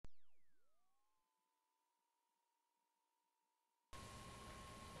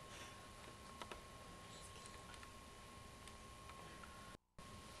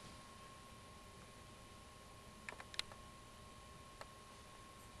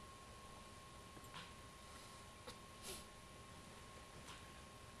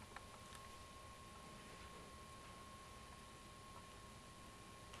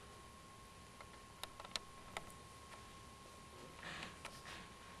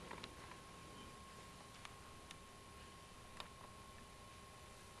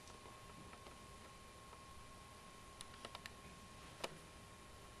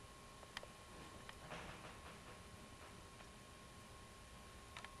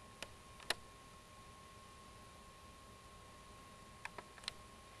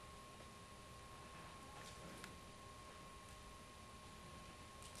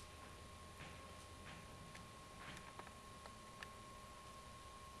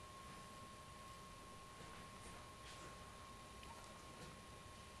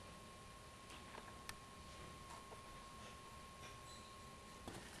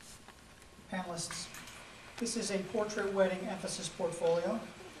panelists. This is a portrait wedding emphasis portfolio.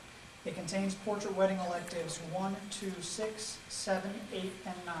 It contains portrait wedding electives 1, 2, 6, 7, 8,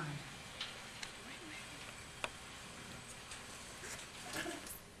 and 9.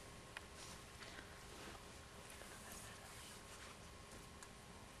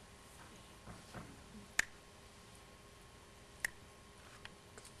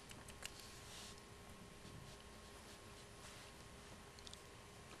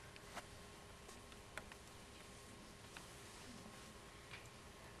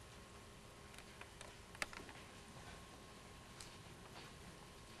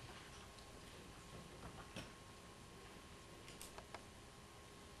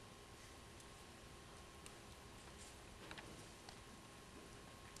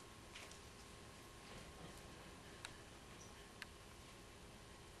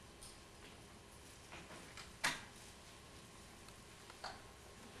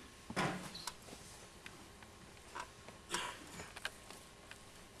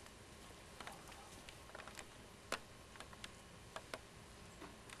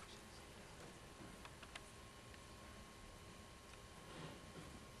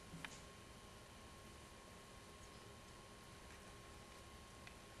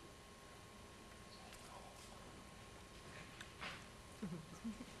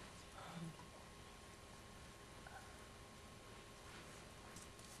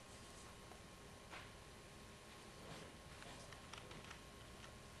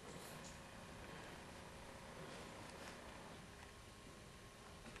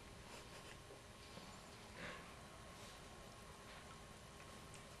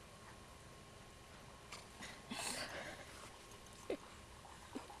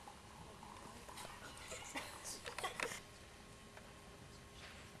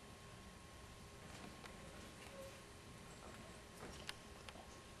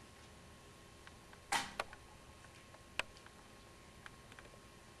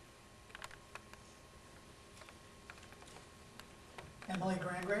 Emily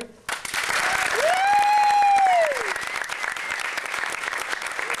Grandgrave.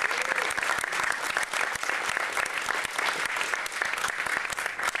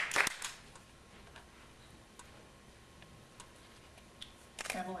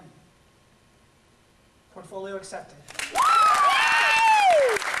 Emily. Portfolio accepted.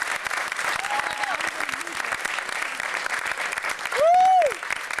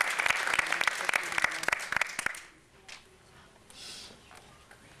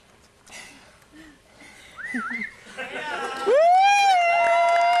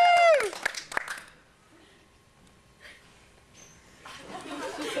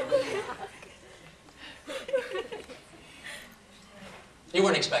 You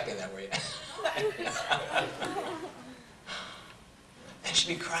weren't expecting that, were you? They should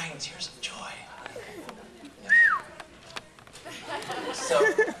be crying tears of joy. Yeah. So,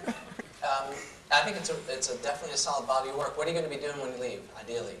 I think it's definitely a solid body of work. What are you going to be doing when you leave,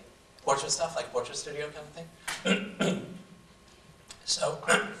 ideally? Portrait stuff, like portrait studio kind of thing? So,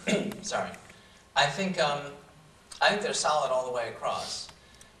 sorry. I think they're solid all the way across.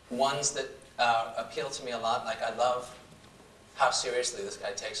 Ones that appeal to me a lot, like I love how seriously this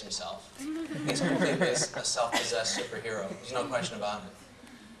guy takes himself. He's completely a self-possessed superhero. There's no question about it.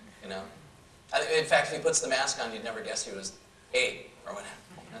 You know. In fact, if he puts the mask on, you'd never guess he was 8 or whatever.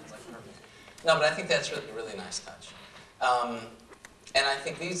 That's like perfect. No, but I think that's really a really nice touch. And I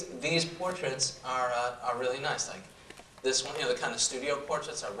think these portraits are really nice. Like this one, you know, the kind of studio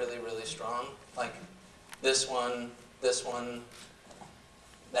portraits are really, really strong. Like this one,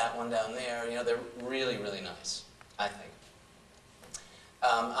 that one down there. You know, they're really, really nice, I think.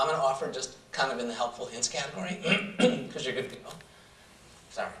 I'm going to offer just kind of in the helpful hints category, because you're good people.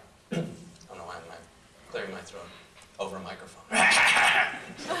 Sorry. I don't know why I'm clearing my throat over a microphone.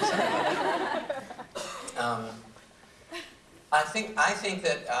 I think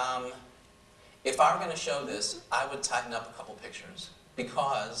that if I were going to show this, I would tighten up a couple pictures,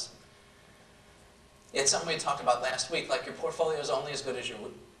 because it's something we talked about last week. Like, your portfolio is only as good as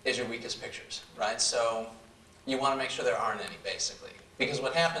your weakest pictures, right? So you want to make sure there aren't any, basically. Because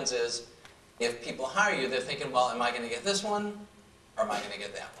what happens is, if people hire you, they're thinking, well, am I going to get this one, or am I going to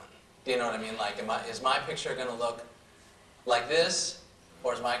get that one? Do you know what I mean? Like, is my picture going to look like this,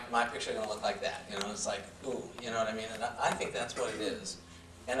 or is my picture going to look like that? You know, it's like, ooh, you know what I mean? And I think that's what it is.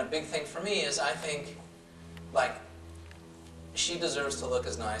 And a big thing for me is, I think, like, she deserves to look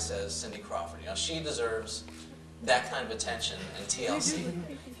as nice as Cindy Crawford. You know, she deserves that kind of attention and TLC.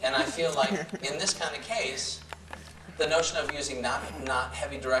 And I feel like, in this kind of case, the notion of using not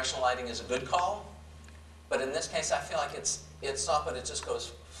heavy directional lighting is a good call, but in this case I feel like it's soft, but it just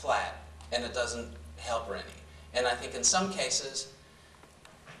goes flat. and it doesn't help her any. And I think in some cases,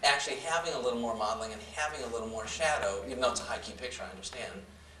 actually having a little more modeling and having a little more shadow, even though it's a high-key picture, I understand,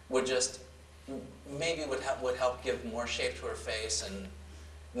 would just, maybe would help give more shape to her face and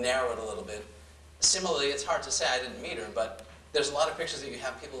narrow it a little bit. Similarly, it's hard to say, I didn't meet her, but there's a lot of pictures that you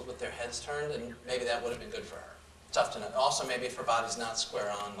have people with their heads turned, and maybe that would have been good for her. Tough to know. Also, maybe if her body's not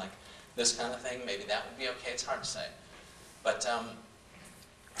square on, like this kind of thing, maybe that would be okay. It's hard to say. But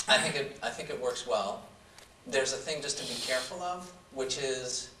I think it works well. There's a thing just to be careful of, which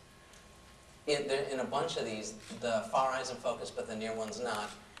is, in a bunch of these, the far eye's in focus, but the near one's not,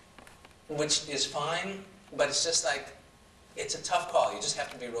 which is fine, but it's just like, it's a tough call. You just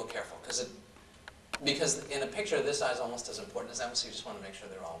have to be real careful, because in a picture, this eye is almost as important as that one, so you just want to make sure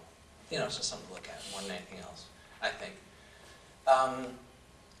they're all, it's just something to look at more than anything else, I think.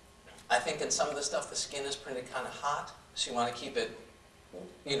 I think in some of the stuff, the skin is printed kind of hot, so you want to keep it,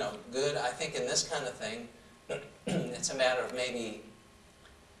 good. I think in this kind of thing, it's a matter of maybe,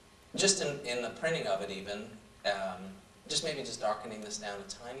 just in the printing of it even, just maybe just darkening this down a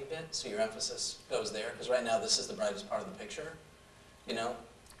tiny bit so your emphasis goes there, because right now this is the brightest part of the picture, And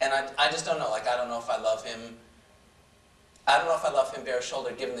I just don't know, like I don't know if I love him bare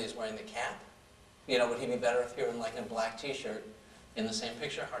shouldered given that he's wearing the cap. Would he be better if he were in like a black t-shirt in the same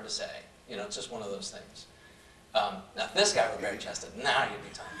picture? Hard to say. It's just one of those things. Now if this guy were bare chested, now you'd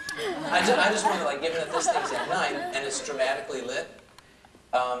be talking. I just wonder, like, given that this thing's at night and it's dramatically lit,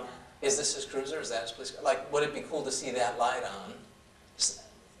 is this his cruiser? Is that his police car? Like, would it be cool to see that light on?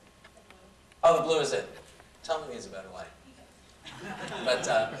 Oh, the blue is it. Tell me it's a better light. But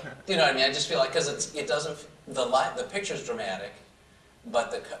you know what I mean? I just feel like, because it doesn't, the picture's dramatic,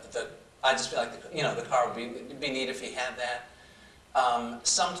 but I just feel like the car would be neat if he had that.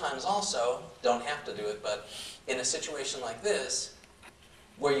 Sometimes also, don't have to do it, but in a situation like this,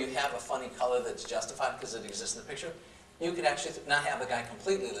 where you have a funny color that's justified because it exists in the picture, you could actually not have the guy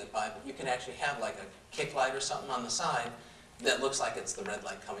completely lit by, but you can actually have like a kick light or something on the side that looks like it's the red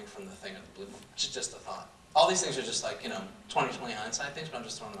light coming from the thing or the blue. It's just a thought. All these things are just like, 20/20 hindsight things, but I'm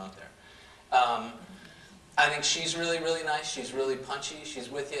just throwing them out there. I think she's really, really nice. She's really punchy. She's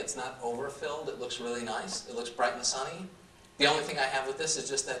with you. It's not overfilled. It looks really nice. It looks bright and sunny. The only thing I have with this is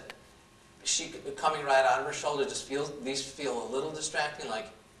just that she, coming right out of her shoulder, just these feel a little distracting. Like,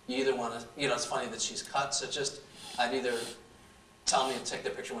 you either want to, it's funny that she's cut, so I'd either tell me to take the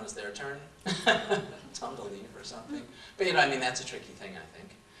picture when it's their turn, tell them to leave or something. But that's a tricky thing, I think.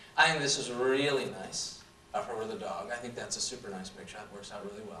 I think this is really nice of her with a dog. I think that's a super nice picture. It works out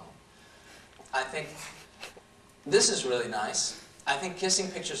really well. I think this is really nice. I think kissing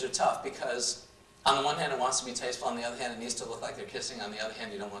pictures are tough because on the one hand it wants to be tasteful, on the other hand it needs to look like they're kissing, on the other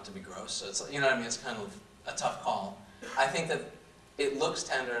hand you don't want it to be gross. So it's, it's kind of a tough call. I think that it looks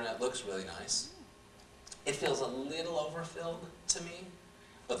tender and it looks really nice. It feels a little overfilled to me,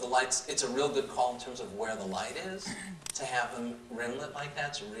 but the lights, it's a real good call in terms of where the light is. To have them rim lit like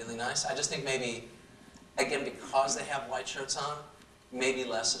that's really nice. I just think maybe, again, because they have white shirts on, maybe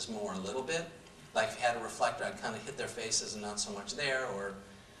less is more a little bit. Like if you had a reflector, I'd kind of hit their faces and not so much there, or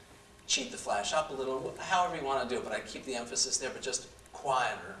cheat the flash up a little, however you want to do it, but I'd keep the emphasis there, but just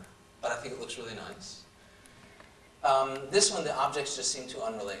quieter. But I think it looks really nice. This one, the objects just seem too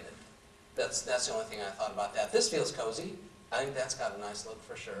unrelated. That's the only thing I thought about that. This feels cozy. I think that's got a nice look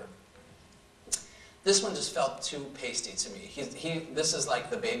for sure. This one just felt too pasty to me. This is like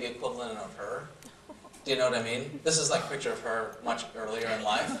the baby equivalent of her. Do you know what I mean? This is like a picture of her much earlier in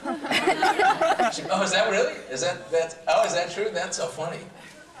life. Oh, is that really? Is that true? That's so funny.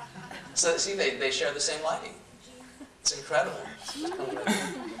 So see, they share the same lighting. It's incredible.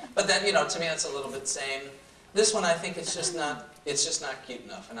 But then, to me, it's a little bit same. This one, I think it's just not cute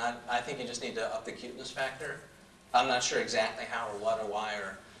enough, and I think you just need to up the cuteness factor. I'm not sure exactly how or what or why,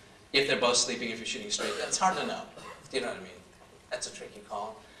 or if they're both sleeping, if you're shooting straight. It's hard to know. Do you know what I mean? That's a tricky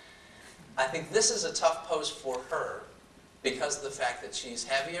call. I think this is a tough pose for her because of the fact that she's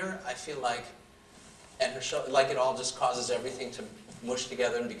heavier. I feel like, and her shoulder, like it all just causes everything to mush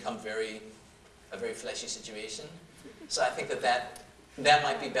together and become a very fleshy situation. So I think that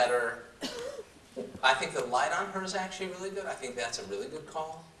might be better. I think the light on her is actually really good. I think that's a really good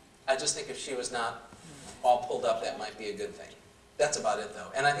call. I just think if she was not all pulled up, that might be a good thing. That's about it,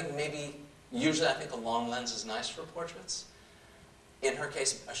 though. And I think usually I think a long lens is nice for portraits. In her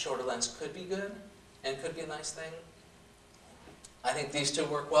case, a shorter lens could be good and could be a nice thing. I think these two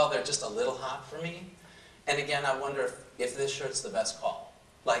work well. They're just a little hot for me. And again, I wonder if this shirt's the best call.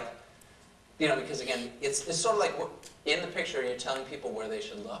 Like, because again, it's sort of like in the picture, you're telling people where they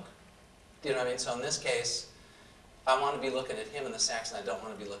should look. Do you know what I mean? So in this case, I want to be looking at him in the Saxon. I don't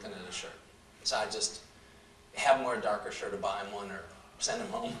want to be looking at a shirt. So I just have him wear a darker shirt or buy him one or send him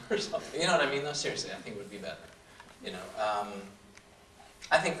home or something. You know what I mean? No, seriously, I think it would be better. You know,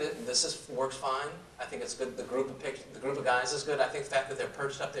 I think that this works fine. I think it's good. The group of guys is good. I think the fact that they're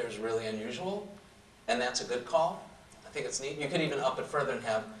perched up there is really unusual, and that's a good call. I think it's neat. You could even up it further and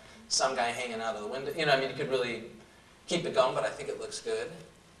have some guy hanging out of the window. You know, I mean, you could really keep it going, but I think it looks good.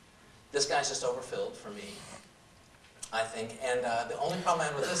 This guy's just overfilled for me, I think. And the only problem I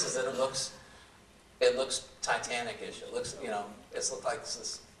have with this is that it looks Titanic-ish. It looks, you know, it's looked like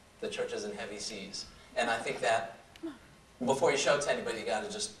the church is in heavy seas. And I think that before you show it to anybody, you got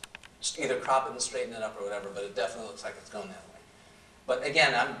to just either crop it and straighten it up or whatever. But it definitely looks like it's going that way. But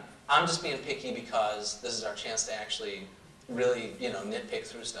again, I'm just being picky because this is our chance to actually really, you know, nitpick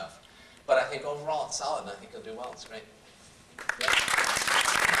through stuff. But I think overall it's solid, and I think you'll do well. It's great. Yeah.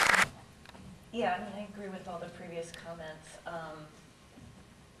 Yeah, I mean, I agree with all the previous comments.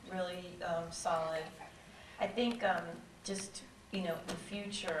 Really solid. I think just, you know, in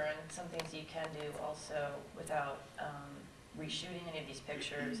future, and some things you can do also without reshooting any of these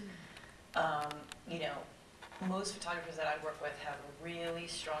pictures, you know, most photographers that I work with have a really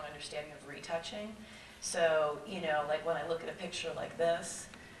strong understanding of retouching. So, you know, like when I look at a picture like this,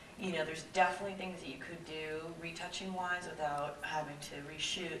 you know, there's definitely things that you could do retouching-wise without having to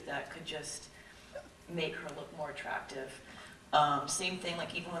reshoot that could just make her look more attractive. Same thing,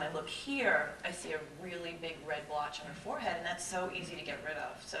 like even when I look here, I see a really big red blotch on her forehead, and that's so easy to get rid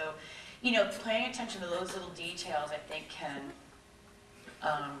of. So, you know, paying attention to those little details, I think, can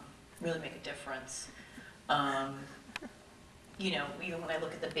really make a difference. You know, even when I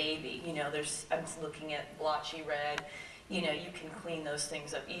look at the baby, you know, I'm looking at blotchy red. You know, you can clean those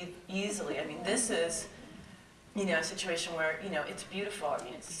things up easily. I mean, this is, you know, a situation where, you know, it's beautiful. I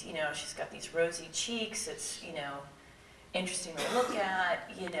mean, it's, you know, she's got these rosy cheeks. It's, you know, interesting to look at,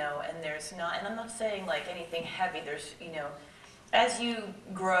 you know, and there's not, and I'm not saying like anything heavy. There's, you know, as you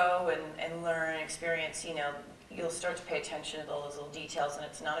grow and learn and experience, you know, you'll start to pay attention to all those little details, and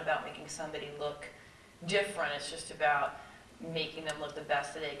it's not about making somebody look different. It's just about making them look the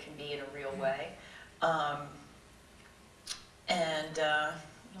best that they can be in a real way.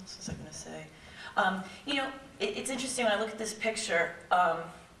 What else was I going to say? You know, it's interesting when I look at this picture,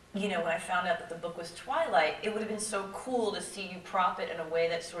 you know, when I found out that the book was Twilight, it would have been so cool to see you prop it in a way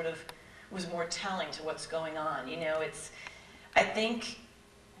that sort of was more telling to what's going on. You know, I think,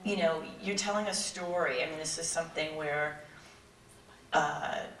 you know, you're telling a story. I mean, this is something where,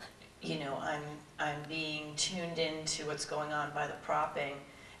 you know, I'm being tuned into what's going on by the propping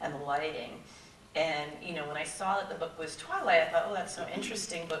and the lighting. And, you know, when I saw that the book was Twilight, I thought, oh, that's so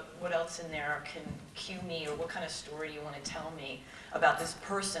interesting, but what else in there can cue me, or what kind of story do you want to tell me about this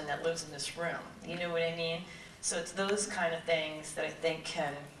person that lives in this room? You know what I mean? So it's those kind of things that I think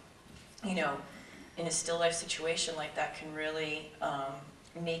can, you know, in a still life situation like that can really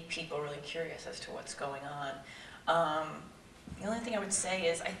make people really curious as to what's going on. The only thing I would say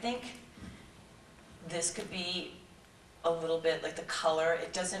is I think this could be a little bit like the color.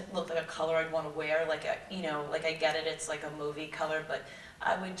 It doesn't look like a color I'd want to wear. Like, you know, like I get it, it's like a movie color, but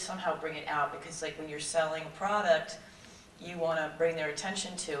I would somehow bring it out because like when you're selling a product, you want to bring their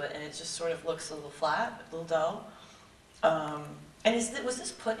attention to it, and it just sort of looks a little flat, a little dull. And was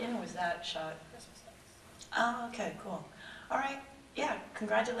this put in, or was that shot? Oh, okay, cool. All right, yeah,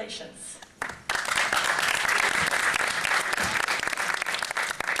 congratulations.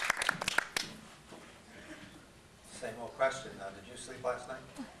 Same old question. Did you sleep last night?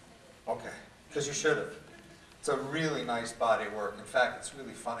 Okay, because you should have. It's a really nice body of work. In fact, it's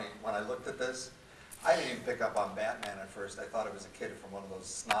really funny. When I looked at this, I didn't even pick up on Batman at first. I thought it was a kid from one of those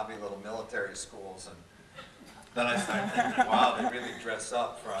snobby little military schools. And then I started thinking, wow, they really dress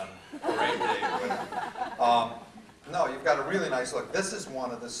up for on parade day or whatever. No, you've got a really nice look. This is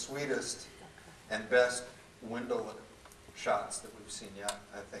one of the sweetest and best window shots that we've seen yet.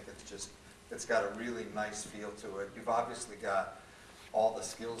 I think it's got a really nice feel to it. You've obviously got all the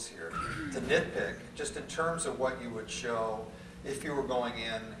skills here. To nitpick, just in terms of what you would show if you were going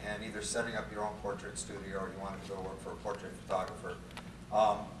in and either setting up your own portrait studio or you wanted to go work for a portrait photographer,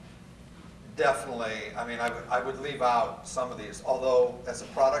 definitely, I mean, I would leave out some of these. Although, as a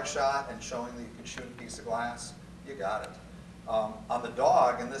product shot and showing that you can shoot a piece of glass, you got it. On the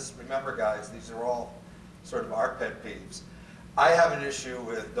dog, and this, remember guys, these are all sort of our pet peeves. I have an issue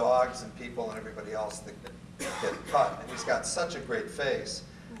with dogs and people and everybody else that get cut, and he's got such a great face.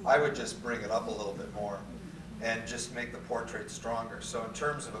 I would just bring it up a little bit more and just make the portrait stronger. So in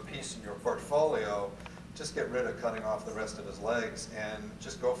terms of a piece in your portfolio just get rid of cutting off the rest of his legs and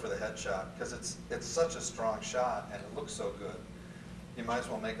just go for the headshot, because it's such a strong shot and it looks so good. You might as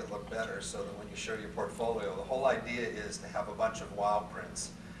well make it look better so that when you show your portfolio, the whole idea is to have a bunch of wow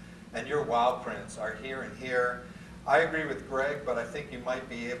prints. And your wow prints are here and here. I agree with Greg, but I think you might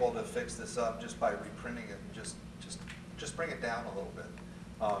be able to fix this up just by reprinting it and just bring it down a little bit.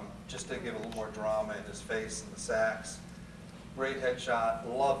 Just to give a little more drama in his face and the sacks. Great headshot,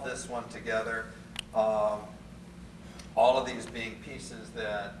 love this one together. All of these being pieces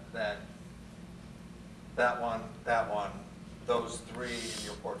that one, those three in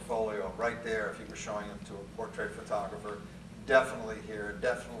your portfolio right there, if you were showing them to a portrait photographer, definitely here,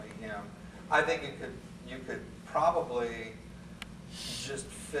 definitely him. I think you could probably just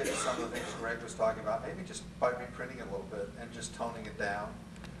fix some of the things Greg was talking about, maybe just by reprinting it a little bit and just toning it down.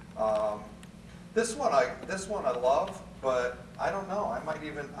 This one I love, but I don't know. I might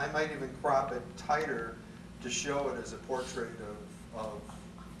even crop it tighter to show it as a portrait of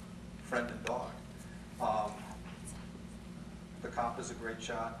friend and dog. The cop is a great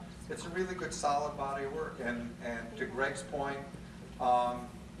shot. It's a really good solid body of work. And to Greg's point,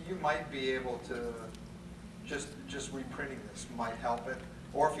 you might be able to just reprinting this might help it.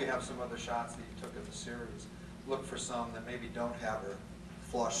 Or if you have some other shots that you took of the series, look for some that maybe don't have her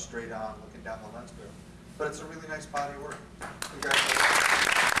flush straight on looking down the lens barrel. But it's a really nice body of work. Congratulations.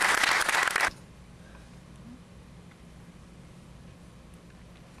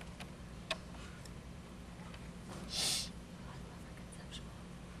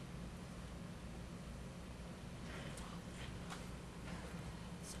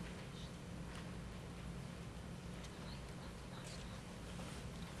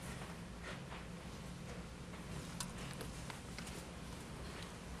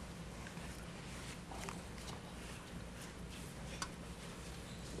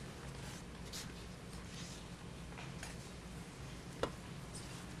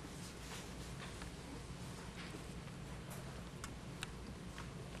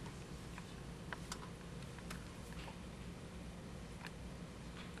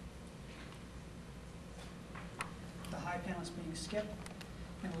 High panelist being Skip,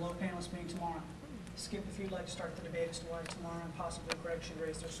 and the low panelist being Tamara. Skip, if you'd like to start the debate as to why Tamara and possibly Greg should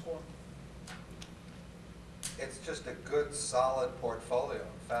raise their score. It's just a good, solid portfolio.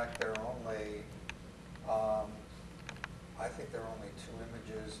 In fact, there are only, I think there are only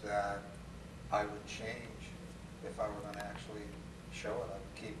 2 images that I would change if I were going to actually show it. I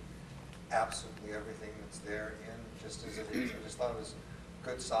would keep absolutely everything that's there in just as it is. I just thought it was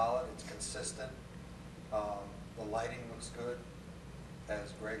good, solid. It's consistent. The lighting looks good.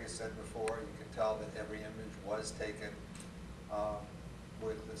 As Greg has said before, you can tell that every image was taken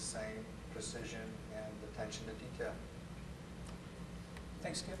with the same precision and attention to detail.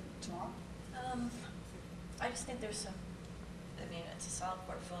 Thanks, Skip. Tamara? I just think there's some, I mean, it's a solid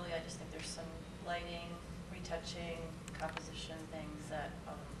portfolio. I just think there's some lighting, retouching, composition things that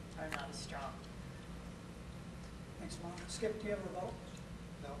are not as strong. Thanks, Tamara. Skip, do you have a rebuttal?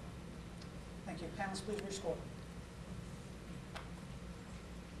 No? Thank you. Panelists, please rescore.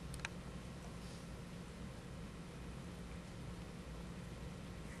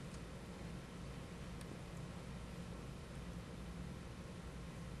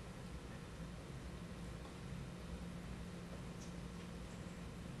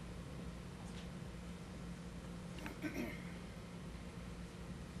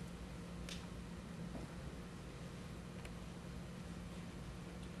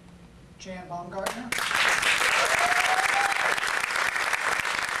 Jan Baumgartner.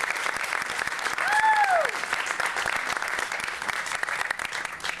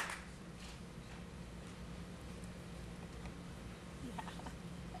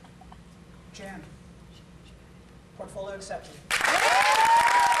 Jan. Portfolio accepted.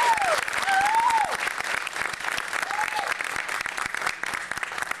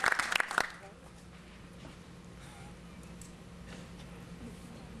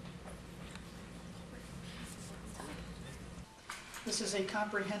 This is a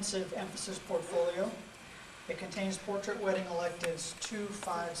comprehensive emphasis portfolio. It contains portrait wedding electives 2,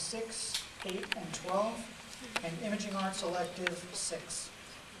 5, 6, 8, and 12, and imaging arts elective 6.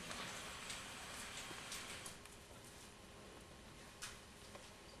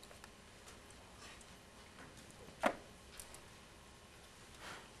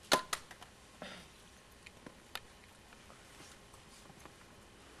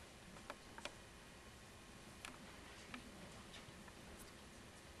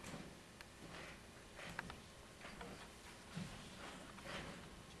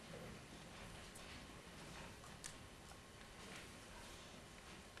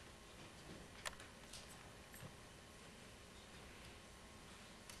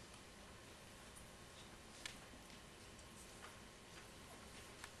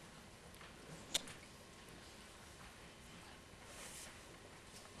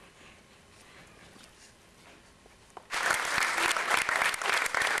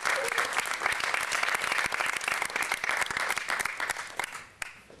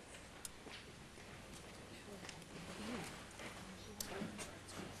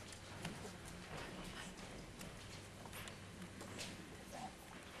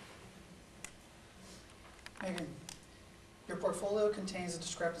 portfolio contains a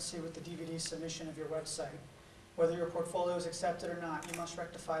discrepancy with the DVD submission of your website. Whether your portfolio is accepted or not, you must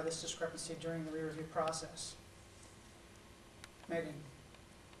rectify this discrepancy during the re-review process. Megan,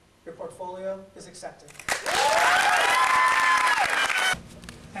 your portfolio is accepted.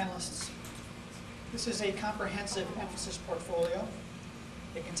 Panelists, this is a comprehensive emphasis portfolio.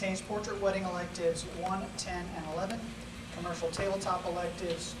 It contains portrait wedding electives 1, 10, and 11, commercial tabletop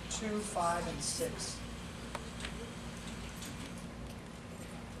electives 2, 5, and 6.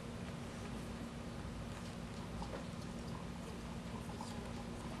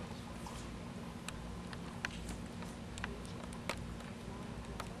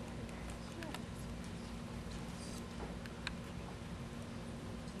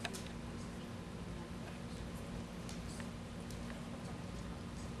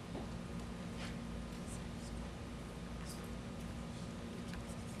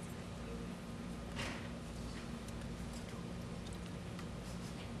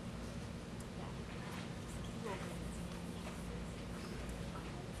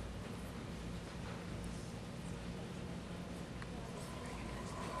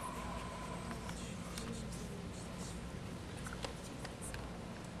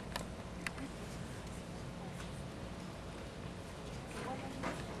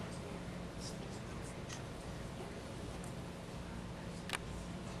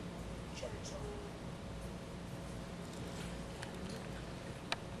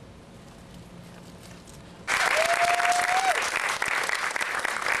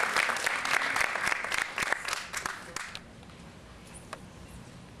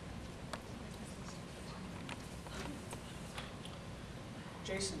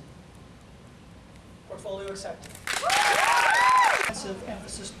 Jason, portfolio accepted. Comprehensive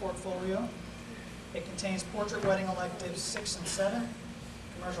emphasis portfolio. It contains portrait wedding electives 6 and 7,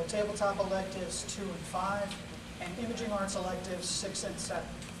 commercial tabletop electives 2 and 5, and imaging arts electives 6 and 7.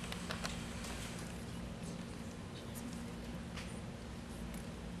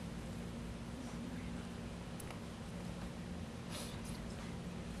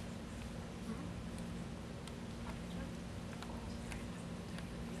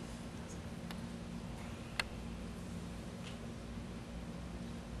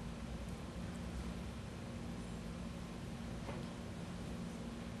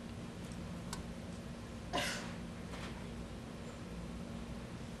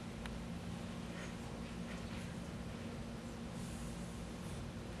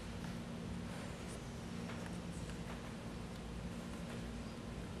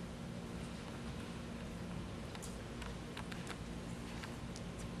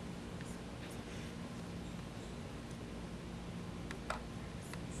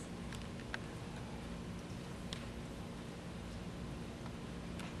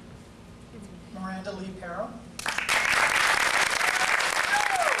 Miranda Lee Perro.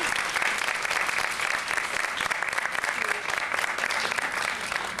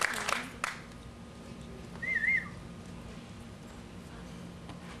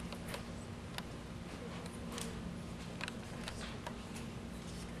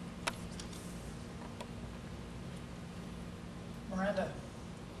 Miranda,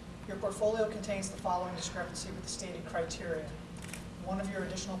 your portfolio contains the following discrepancy with the stated criteria. One of your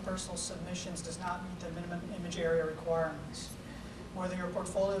additional personal submissions does not meet the minimum image area requirements. Whether your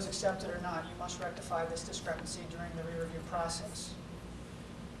portfolio is accepted or not, you must rectify this discrepancy during the re-review process.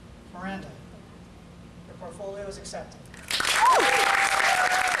 Miranda, your portfolio is accepted.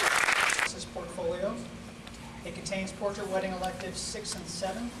 This is portfolio. It contains portrait wedding electives 6 and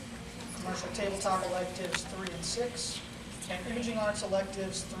 7, commercial tabletop electives 3 and 6, and imaging arts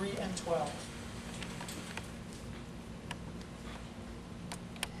electives 3 and 12.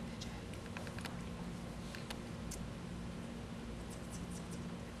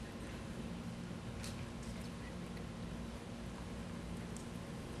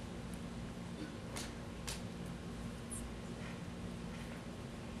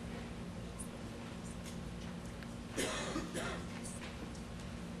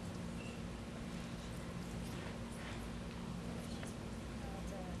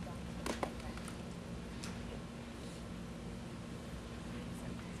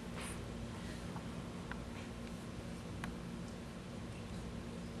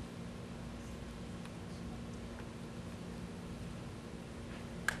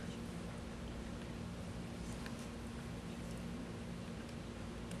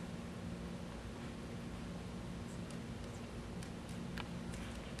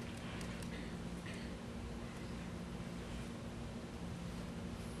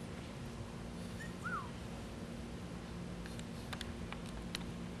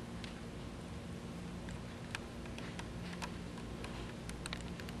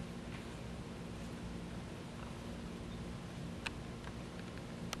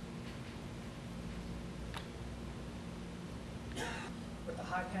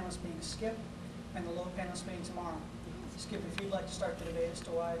 high panelist being Skip and the low panelist being Tamara. Skip, if you'd like to start the debate as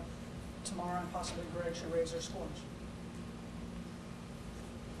to why Tamara and possibly Greg should raise their scores.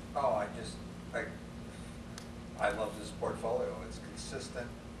 Oh, I love this portfolio. It's consistent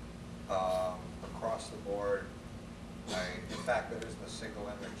across the board. In fact, there isn't a single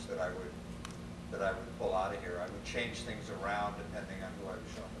image that I would pull out of here. I would change things around depending on who I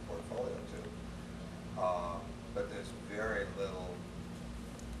was showing the portfolio to. But there's very little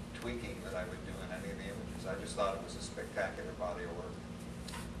tweaking that I would do in any of the images. I just thought it was a spectacular body of work.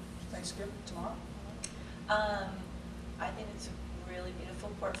 Thanks, Skip. Tamara? I think it's a really beautiful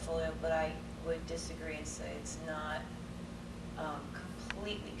portfolio, but I would disagree and say it's not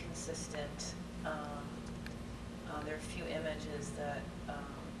completely consistent. There are a few images that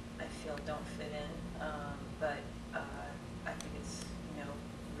I feel don't fit in, but I think it's,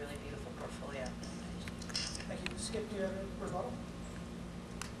 really beautiful portfolio. Thank you. Skip, do you have a rebuttal?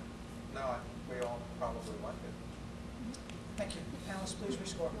 No, I think we all probably like it. Thank you. Panelists, please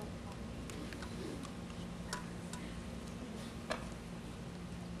rescore.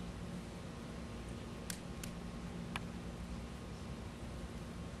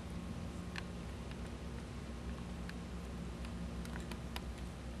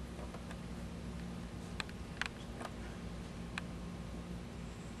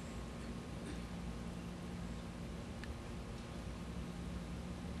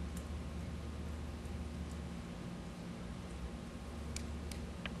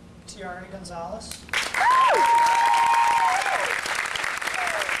 Tiara Gonzalez.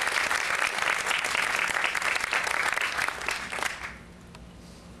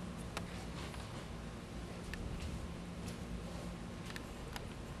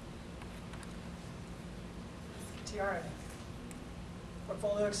 Tiara.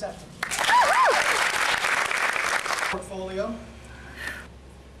 Portfolio accepted. Portfolio.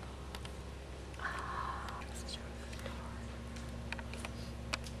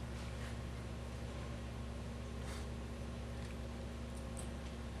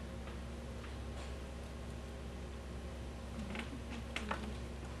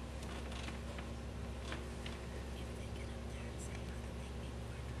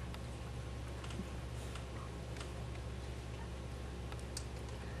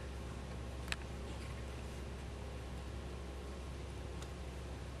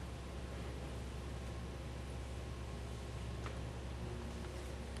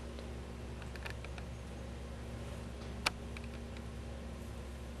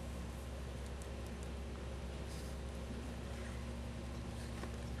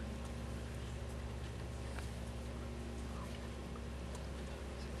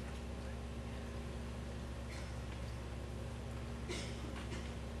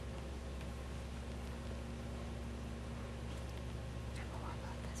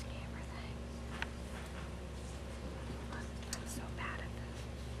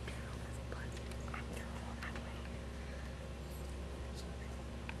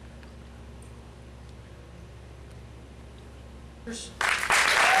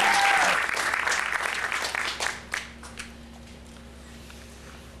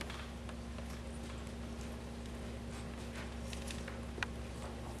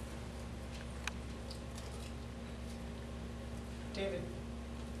 David.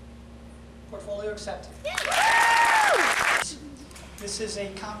 Portfolio accepted. This is a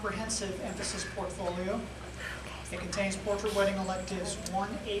comprehensive emphasis portfolio. It contains portrait wedding electives 1,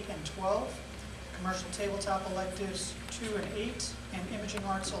 8, and 12, commercial tabletop electives 2 and 8, and imaging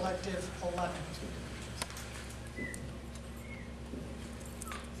arts elective 11.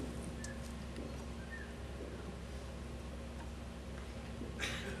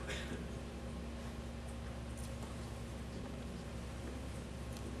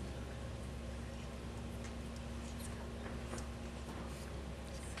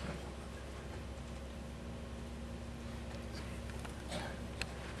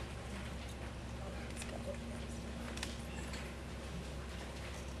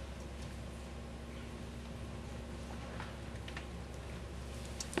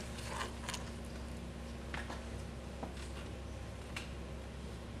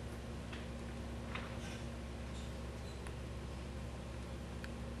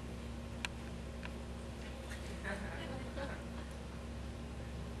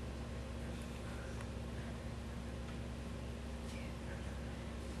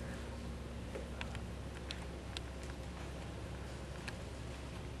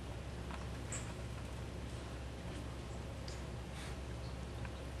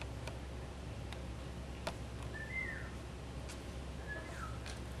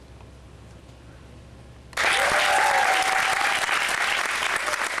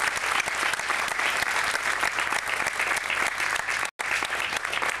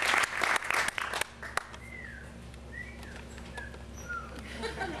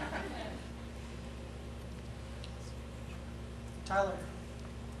 Tyler.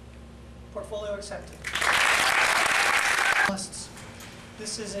 Portfolio accepted. Lists.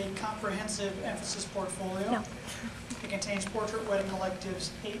 This is a comprehensive emphasis portfolio. No. It contains portrait wedding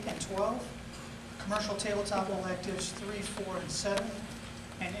electives 8 and 12, commercial tabletop electives 3, 4, and 7,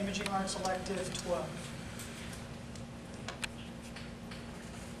 and imaging arts elective 12.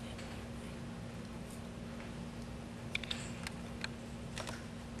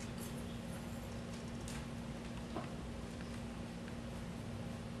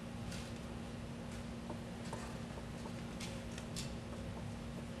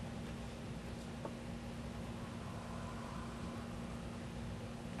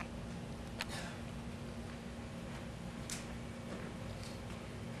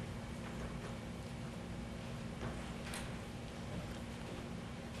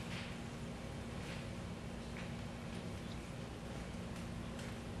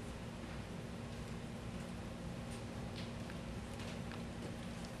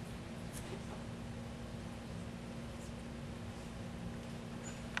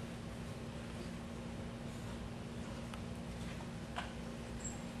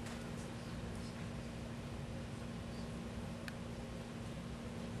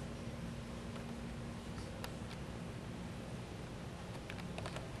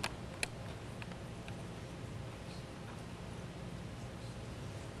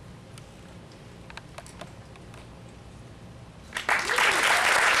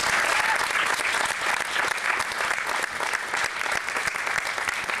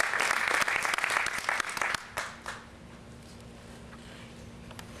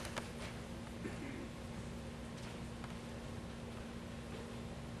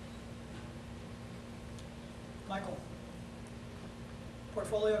 Michael.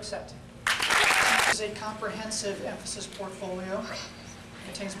 Portfolio accepted. This is a comprehensive emphasis portfolio. It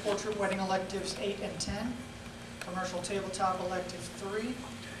contains portrait wedding electives 8 and 10, commercial tabletop elective 3,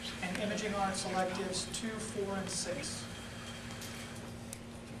 and imaging arts electives 2, 4, and 6.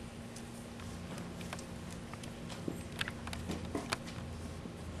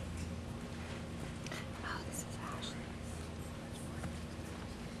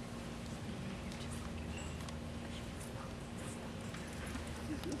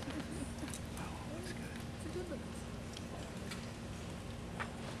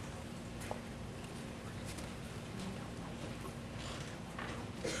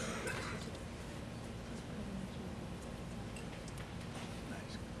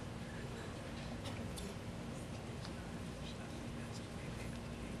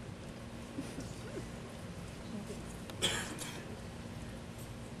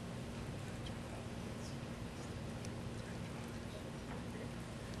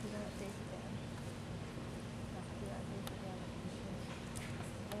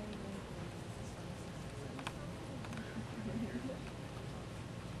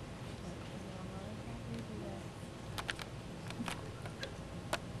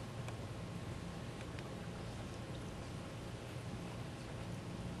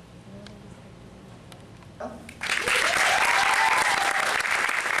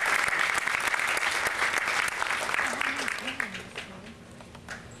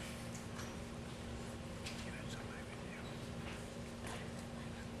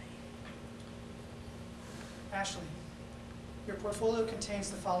 Ashley, your portfolio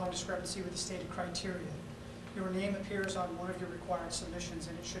contains the following discrepancy with the stated criteria. Your name appears on one of your required submissions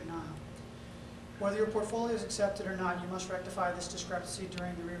and it should not. Whether your portfolio is accepted or not, you must rectify this discrepancy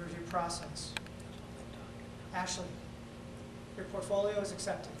during the re-review process. Ashley, your portfolio is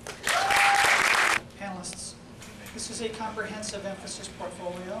accepted. Panelists, this is a comprehensive emphasis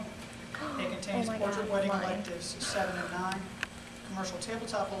portfolio. It contains Oh my portrait God, wedding mine. electives 7 and 9, commercial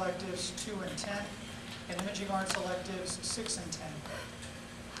tabletop electives 2 and 10, and imaging arts electives 6 and 10.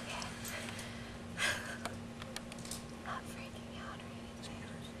 Not freaking out or anything.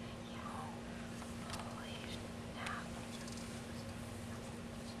 Yeah. Holy snap.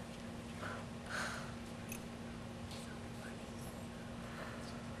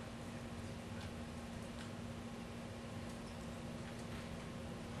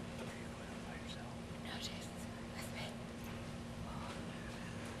 No, Jason's with me.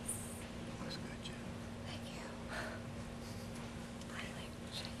 Looks good, Jim. Thank you. Finally,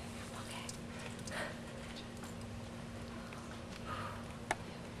 okay.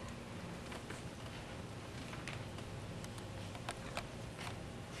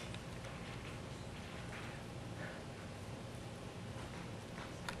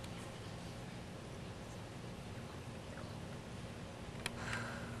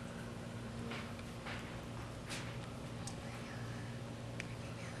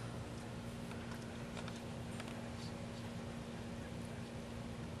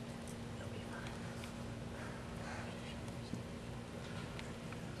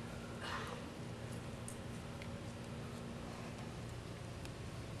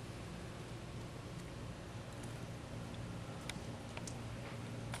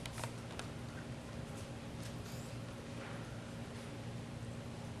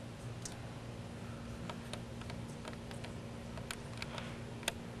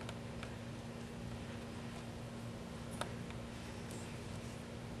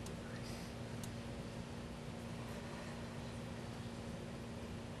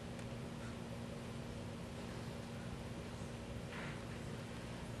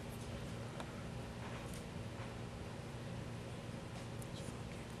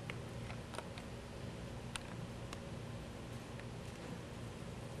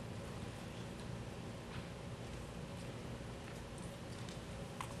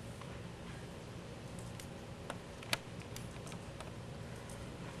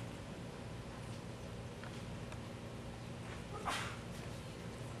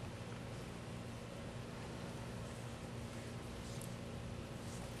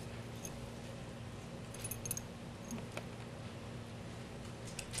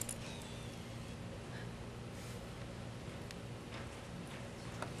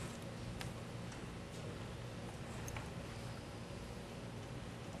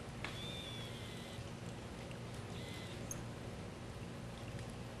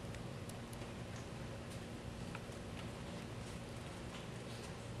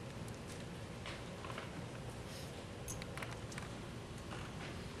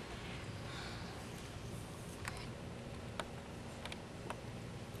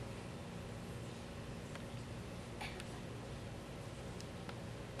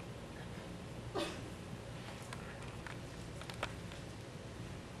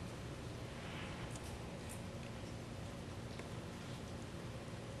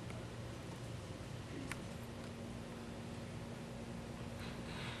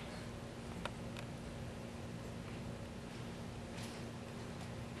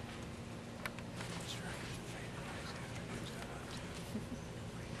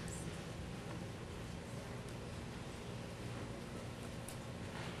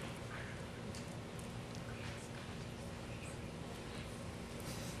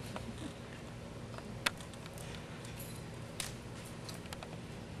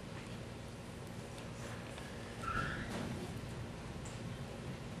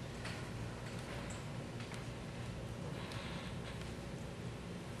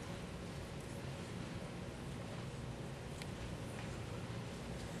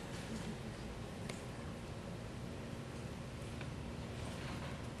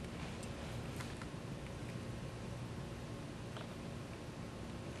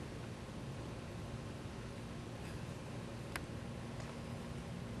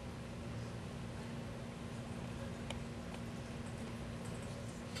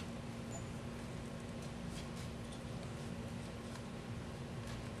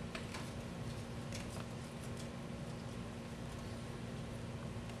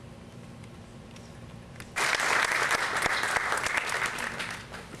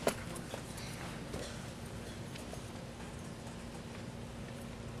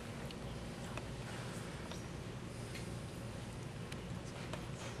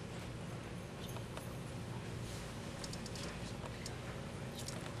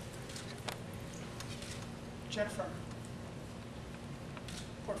 Jennifer.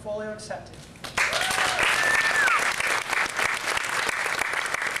 Portfolio accepted.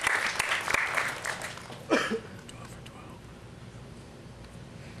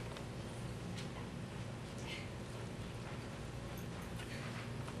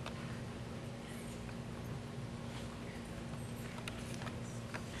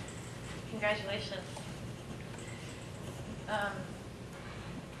 Congratulations.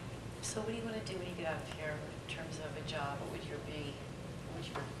 So what do you want to do when you get out of here in terms of a job? What would your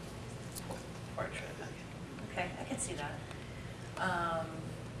portrait? Okay, I can see that. I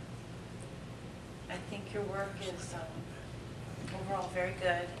think your work is overall very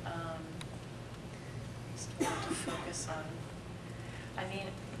good. Just want to focus on, I mean,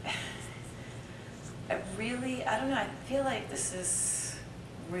 I don't know, I feel like this is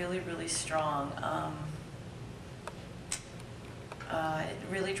really, really strong. It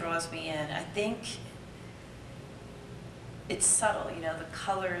really draws me in. I think it's subtle, you know, the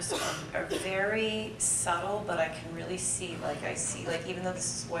colors are very subtle, but I can really see, like even though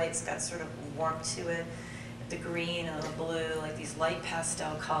this is white, it's got sort of warmth to it, the green and the blue, like these light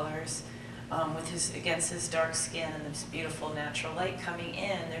pastel colors, with against his dark skin and this beautiful natural light coming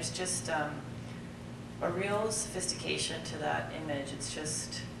in. There's just a real sophistication to that image.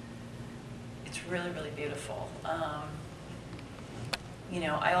 It's really, really beautiful. You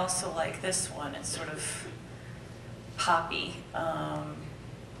know, I also like this one. It's sort of poppy,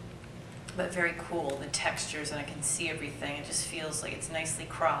 but very cool. The textures, and I can see everything. It just feels like it's nicely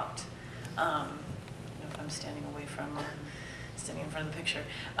cropped. You know, if I'm standing away from, standing in front of the picture,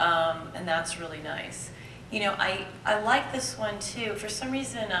 and that's really nice. You know, I like this one too. For some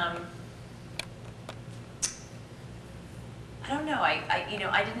reason, I don't know. You know,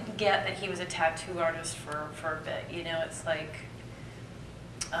 I didn't get that he was a tattoo artist for a bit. You know, it's like.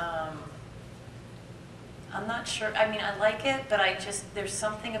 I'm not sure, I mean, I like it, but there's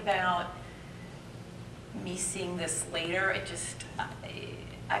something about me seeing this later,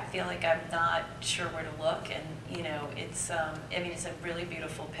 I feel like I'm not sure where to look, and, you know, it's a really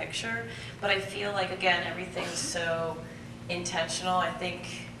beautiful picture, but I feel like, again, everything's so intentional. I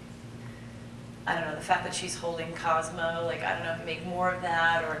think, I don't know, the fact that she's holding Cosmo, like, I don't know if you make more of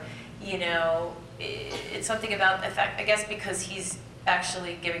that, or, you know, it's something about the fact, I guess because he's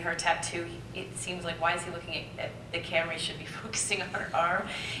actually giving her a tattoo, it seems like, why is he looking at the camera? He should be focusing on her arm.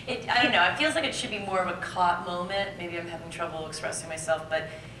 I don't know, it feels like it should be more of a caught moment. Maybe I'm having trouble expressing myself,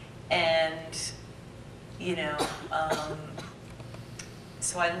 and, you know,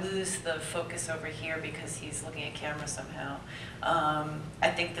 so I lose the focus over here because he's looking at camera somehow. I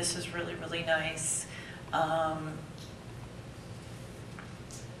think this is really, really nice.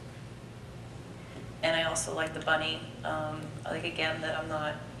 And I also like the bunny. Like, again, that I'm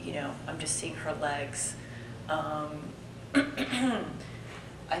not, you know, I'm just seeing her legs. I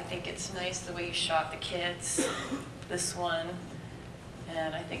think it's nice the way you shot the kids, this one.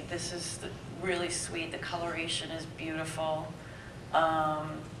 And I think this is really sweet. The coloration is beautiful. I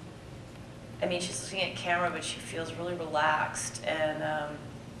mean, she's looking at camera, but she feels really relaxed. And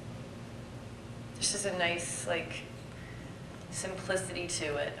there's just a nice, like, simplicity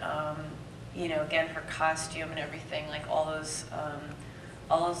to it. You know, again, her costume and everything, like all those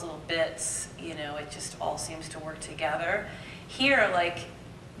little bits, you know, it just all seems to work together. Here, like,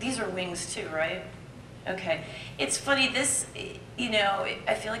 these are wings too, right? Okay. It's funny, this, you know,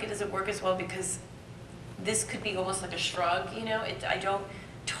 I feel like it doesn't work as well because this could be almost like a shrug, you know?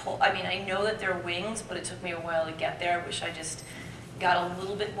 I mean, I know that they're wings, but it took me a while to get there. I wish I just got a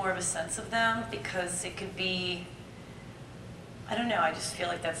little bit more of a sense of them because it could be, I don't know, I just feel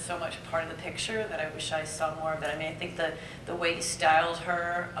like that's so much part of the picture that I wish I saw more of it. I mean, I think the way he styled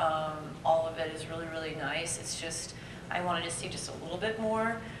her, all of it is really, really nice. It's just, I wanted to see just a little bit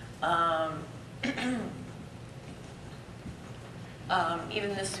more.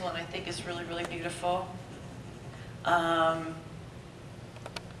 Even this one I think is really, really beautiful. The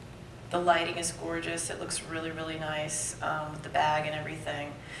lighting is gorgeous. It looks really, really nice with the bag and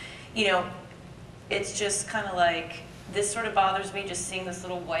everything. You know, it's just kind of like, this sort of bothers me, just seeing this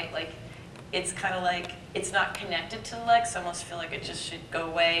little white, like, it's kind of like, it's not connected to the legs, so I almost feel like it just should go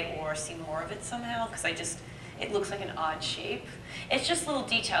away or see more of it somehow, because it looks like an odd shape. It's just little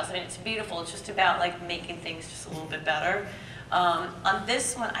details. I mean, it's beautiful. It's just about, like, making things just a little bit better. On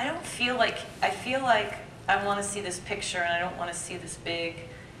this one, I feel like I want to see this picture, and I don't want to see this big,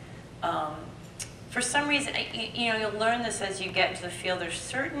 for some reason, you know, you'll learn this as you get into the field. There's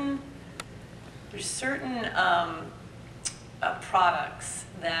certain products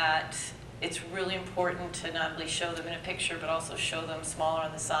that it's really important to not only show them in a picture, but also show them smaller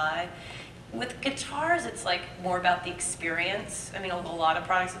on the side. with guitars, it's like more about the experience. I mean, a lot of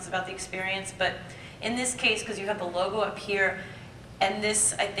products, it's about the experience, but in this case, because you have the logo up here, and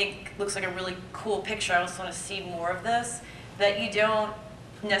this, I think, looks like a really cool picture. I just want to see more of this, that you don't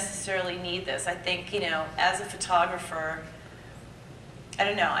necessarily need this. I think, you know, as a photographer, I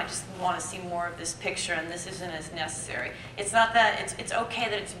don't know, I just want to see more of this picture, and this isn't as necessary. It's not that, it's okay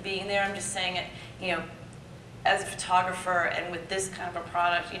that it's being there, I'm just saying it, you know, as a photographer and with this kind of a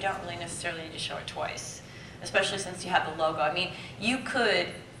product, you don't really necessarily need to show it twice, especially since you have the logo. I mean, you could,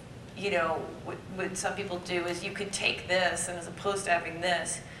 you know, what some people do is you could take this, and as opposed to having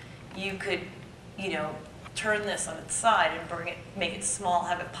this, you could, you know, turn this on its side and bring it, make it small,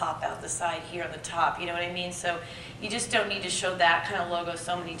 have it pop out the side here on the top, you know what I mean? So you just don't need to show that kind of logo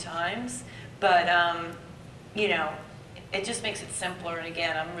so many times, but you know, it just makes it simpler, and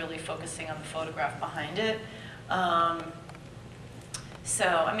again, I'm really focusing on the photograph behind it. So,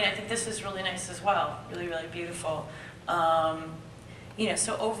 I mean, I think this is really nice as well, really, really beautiful. You know,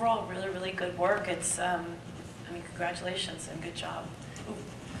 so overall, really, really good work. It's, I mean, congratulations and good job. Ooh.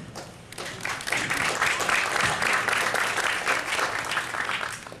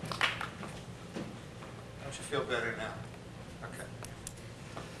 Don't you feel better now? Okay.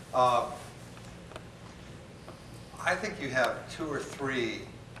 I think you have 2 or 3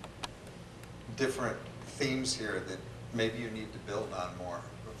 different themes here that maybe you need to build on more.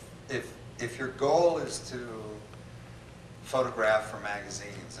 If your goal is to photograph for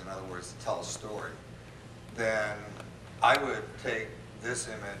magazines, in other words, to tell a story, then I would take this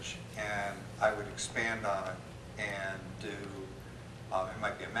image and I would expand on it and do, it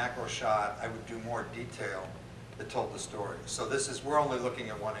might be a macro shot, I would do more detail that told the story. So this is, we're only looking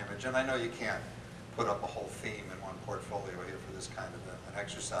at one image, and I know you can't put up a whole theme in one portfolio here for this kind of an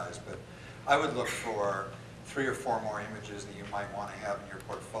exercise, but I would look for 3 or 4 more images that you might want to have in your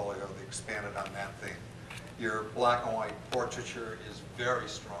portfolio that expanded on that theme. Your black and white portraiture is very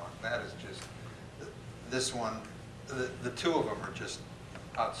strong. That is just, this one, the 2 of them are just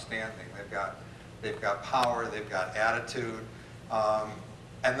outstanding. They've got power, they've got attitude,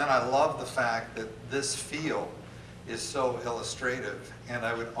 and then I love the fact that this feel is so illustrative, and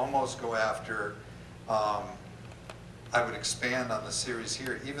I would almost go after, I would expand on the series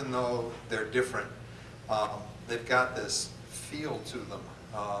here, even though they're different. They've got this feel to them.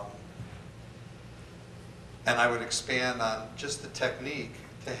 And I would expand on just the technique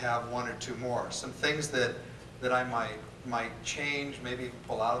to have 1 or 2 more. Some things that I might change, maybe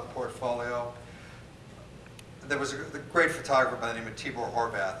pull out of the portfolio. There was a great photographer by the name of Tibor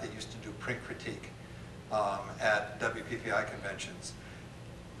Horvath that used to do print critique at WPPI conventions.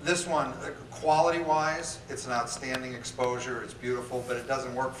 This one, quality-wise, it's an outstanding exposure, it's beautiful, but it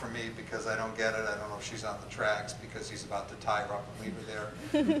doesn't work for me because I don't get it. I don't know if she's on the tracks because he's about to tie her up and leave her there.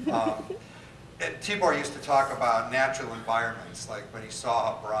 And Tibor used to talk about natural environments, like when he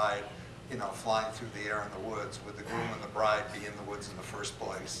saw a bride, you know, flying through the air in the woods, would the groom and the bride be in the woods in the first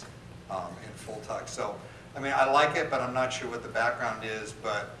place in full tux? So, I mean, I like it, but I'm not sure what the background is,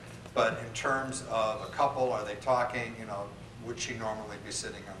 but in terms of a couple, are they talking, you know, would she normally be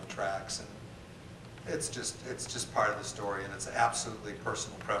sitting on the tracks? And it's just part of the story, and it's absolutely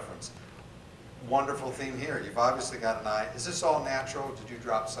personal preference. Wonderful theme here. You've obviously got an eye. Is this all natural? Did you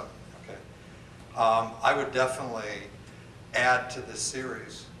drop something? Okay. I would definitely add to this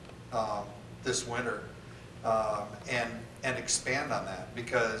series this winter and expand on that,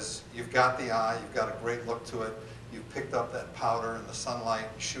 because you've got the eye, you've got a great look to it, you've picked up that powder in the sunlight,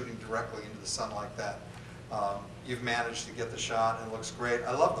 shooting directly into the sun like that. You've managed to get the shot, and it looks great.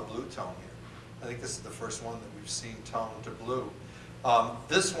 I love the blue tone here. I think this is the first one that we've seen toned to blue.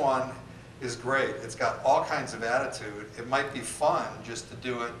 This one is great. It's got all kinds of attitude. It might be fun just to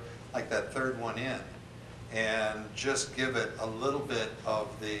do it like that 3rd one in and just give it a little bit of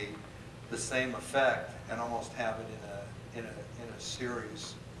the same effect and almost have it in a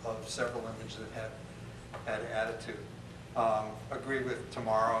series of several images that had attitude. Agree with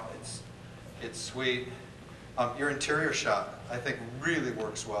Tomorrow. It's sweet. Your interior shot, I think, really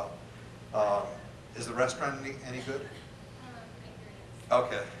works well. Is the restaurant any good?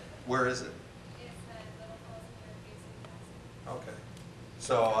 Okay. Where is it? Okay.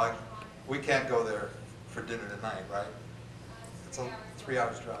 So we can't go there for dinner tonight, right? It's a 3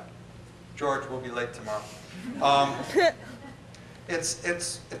 hours drive. George, we'll be late tomorrow.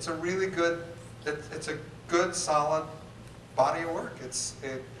 It's a really good, it's a good, solid body of work.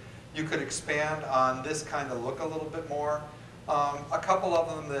 You could expand on this kind of look a little bit more. A couple of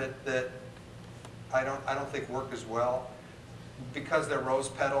them that I don't think work as well, because they're rose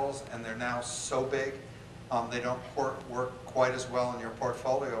petals and they're now so big. They don't work quite as well in your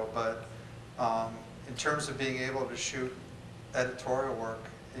portfolio, but In terms of being able to shoot editorial work,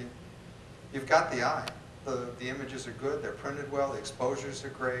 you've got the eye. The images are good, they're printed well, the exposures are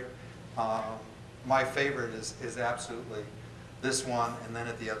great. My favorite is absolutely this one, and then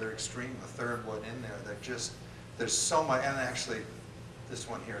at the other extreme, the third one in there. There's so much, and actually this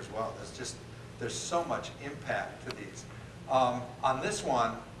one here as well. There's so much impact to these. On this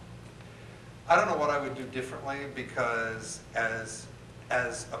one, I don't know what I would do differently, because as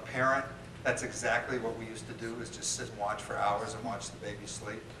a parent, that's exactly what we used to do, is just sit and watch for hours and watch the baby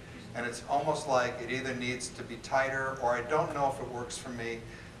sleep. And it's almost like it either needs to be tighter, or I don't know if it works for me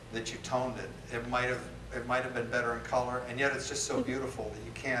that you toned it. It might have been better in color, and yet it's just so beautiful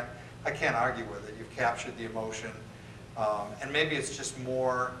that I can't argue with it. You've captured the emotion, and maybe it's just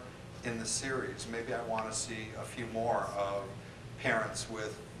more in the series. Maybe I want to see a few more of parents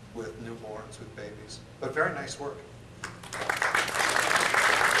with newborns, with babies. But very nice work.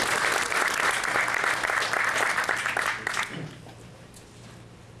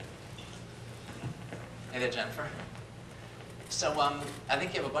 Hey there, Jennifer. So I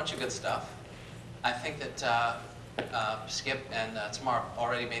think you have a bunch of good stuff. I think that Skip and Tamar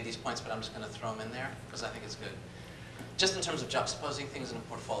already made these points, but I'm just going to throw them in there because I think it's good. Just in terms of juxtaposing things in a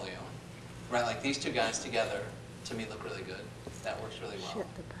portfolio, right? Like these two guys together, to me, look really good. That works really well.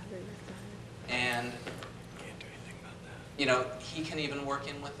 And you know, he can even work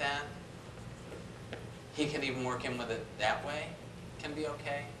in with that. He can even work in with it that way. Can be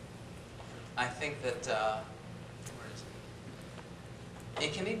okay. I think that, where is it?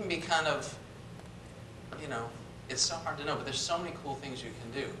 It can even be kind of, you know, it's so hard to know, but there's so many cool things you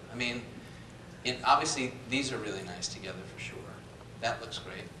can do. I mean, obviously, these are really nice together for sure. That looks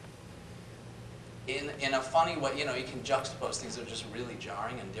great. In a funny way, you know, you can juxtapose things that are just really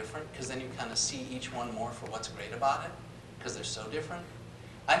jarring and different, because then you kind of see each one more for what's great about it, because they're so different.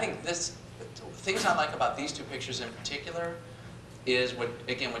 I think things I like about these two pictures in particular is what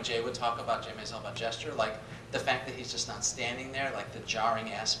Jay would talk about, Jay Maisel, about gesture, like the fact that he's just not standing there, like the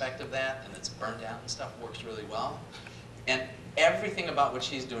jarring aspect of that, and it's burnt out and stuff works really well. And everything about what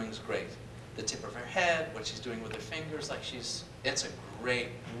she's doing is great. The tip of her head, what she's doing with her fingers, like it's a great,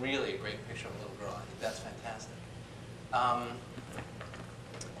 really a great picture of a little girl. I think that's fantastic.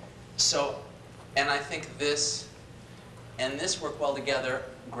 And I think this and this work well together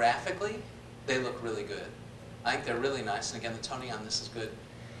graphically. They look really good. I think they're really nice, and again, the toning on this is good.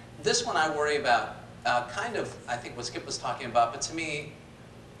 This one I worry about, kind of, I think what Skip was talking about, but to me,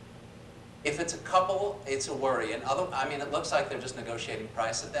 if it's a couple, it's a worry. And I mean, it looks like they're just negotiating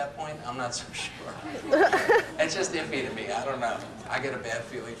price at that point. I'm not so sure. It's just iffy to me. I don't know. I get a bad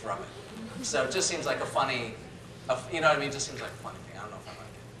feeling from it. So it just seems like a funny, you know what I mean? It just seems like a funny thing. I don't know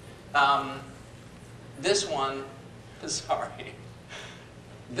if I like it. This one, sorry.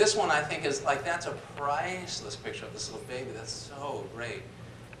 This one I think is like, that's a priceless picture of this little baby. That's so great.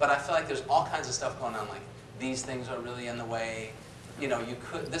 But I feel like there's all kinds of stuff going on, like these things are really in the way. You know,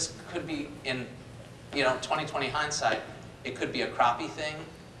 this could be in, you know, 20/20 hindsight, it could be a crappie thing.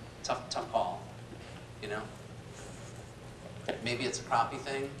 Tough call, you know? Maybe it's a crappie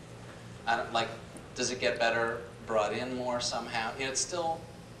thing. I don't, like, does it get better brought in more somehow? You know, it's still,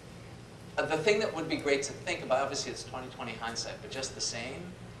 the thing that would be great to think about, obviously it's 20/20 hindsight, but just the same,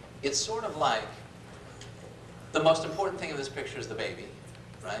 it's sort of like, the most important thing in this picture is the baby,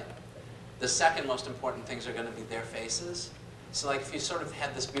 right? The second most important things are going to be their faces. So like if you sort of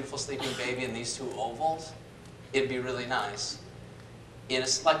had this beautiful sleeping baby and these two ovals, it'd be really nice.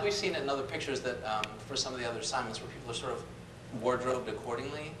 It's like we've seen it in other pictures that for some of the other assignments where people are sort of wardrobed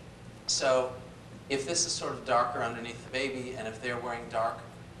accordingly. So if this is sort of darker underneath the baby, and if they're wearing dark,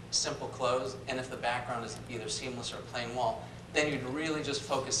 simple clothes, and if the background is either seamless or a plain wall, then you'd really just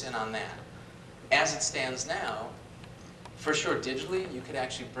focus in on that. As it stands now, for sure digitally, you could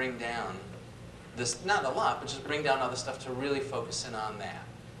actually bring down this, not a lot, but just bring down other stuff to really focus in on that.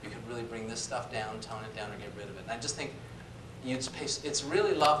 You could really bring this stuff down, tone it down, or get rid of it. And I just think it's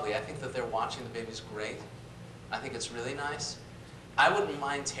really lovely. I think that they're watching the baby's great. I think it's really nice. I wouldn't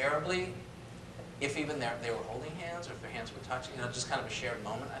mind terribly if even they were holding hands, or if their hands were touching, you know, just kind of a shared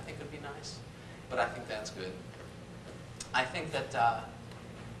moment, I think would be nice. But I think that's good. I think that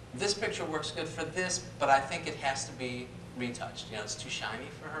this picture works good for this, but I think it has to be retouched. You know, it's too shiny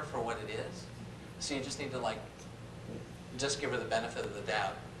for her for what it is. So you just need to, like, just give her the benefit of the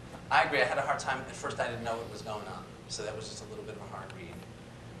doubt. I agree, I had a hard time. At first I didn't know what was going on. So that was just a little bit of a hard read.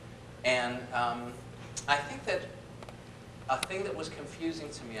 And I think that a thing that was confusing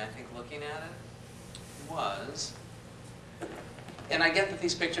to me, I think, looking at it, was, and I get that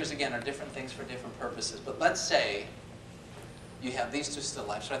these pictures, again, are different things for different purposes, but let's say you have these two still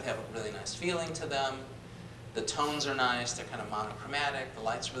lifes, right? They have a really nice feeling to them. The tones are nice, they're kind of monochromatic, the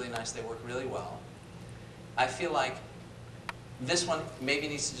light's really nice, they work really well. I feel like this one maybe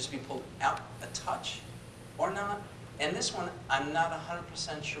needs to just be pulled out a touch or not. And this one, I'm not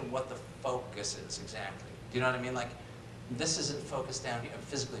 100% sure what the focus is exactly. Do you know what I mean? Like, this isn't focused down here,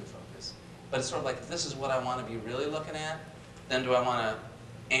 physically in focus. But it's sort of like, if this is what I want to be really looking at, then do I want to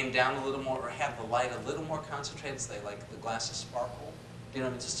aim down a little more or have the light a little more concentrated so they like the glasses sparkle? Do you know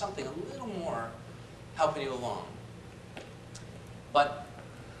what I mean? Just something a little more helping you along. But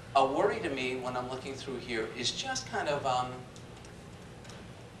a worry to me when I'm looking through here is just kind of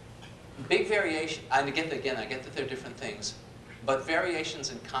big variation. I get that they're different things, but variations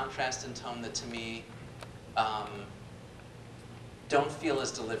in contrast and tone that to me don't feel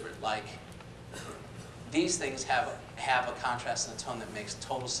as deliberate. Like, these things have a contrast and a tone that makes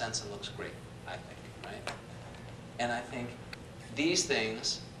total sense and looks great, I think, right? And I think these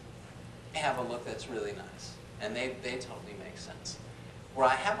things have a look that's really nice, and they totally make sense. Where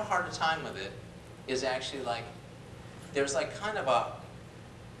I have a harder time with it is actually like, there's like kind of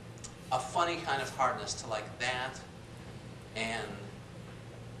a funny kind of hardness to like that and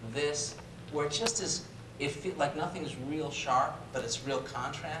this, where it just is, it feels like nothing's real sharp, but it's real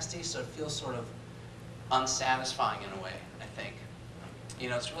contrasty, so it feels sort of unsatisfying in a way, I think. You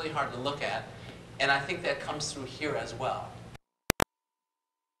know, it's really hard to look at, and I think that comes through here as well.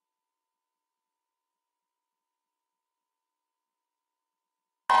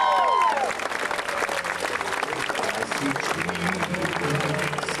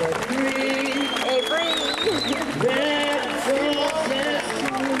 Hey,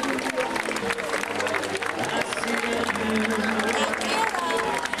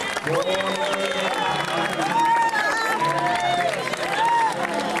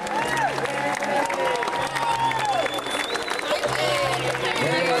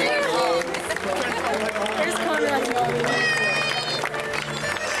 Here's Conrad.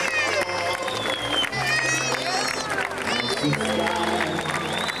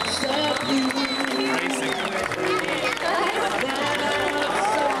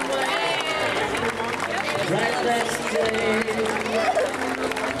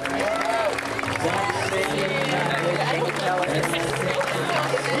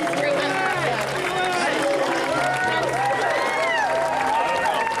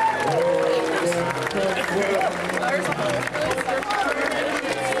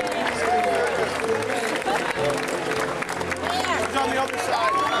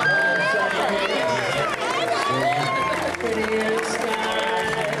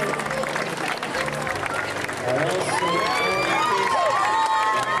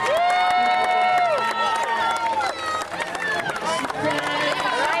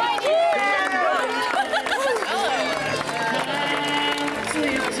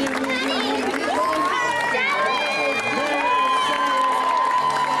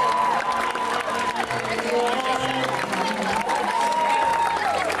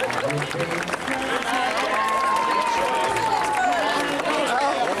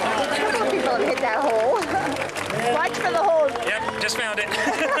 Just found it.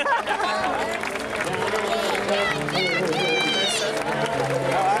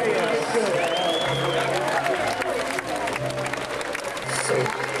 So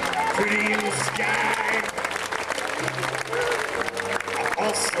pretty in the sky,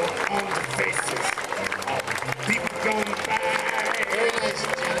 also on the faces of people going by.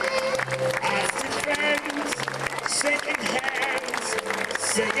 I see friends shaking hands,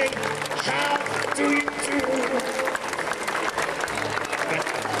 saying, how do you do?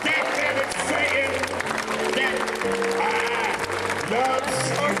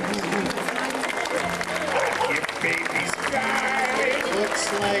 Looks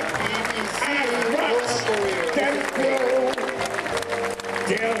like BBC. Them grow,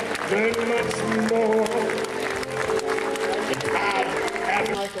 they'll learn much more.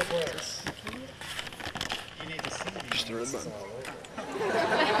 Michael Bliss. You need to see me. Just the red button.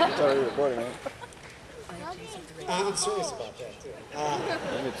 It's already recording, right? I'm serious about that, too.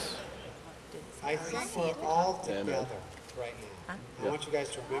 I think we're all together right now. I want you guys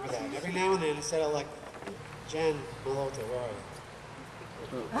to remember that. Every now and then, instead of like, Jen Malota, where are you?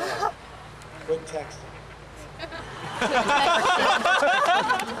 Good texting.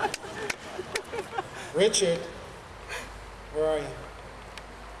 Richard, where are you?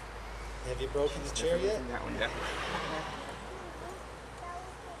 Have you broken the chair yet? That one, yeah.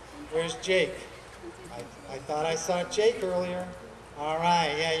 Where's Jake? I thought I saw Jake earlier. All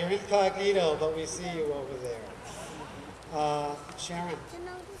right, yeah, you're incognito, but we see you over there. Sharon,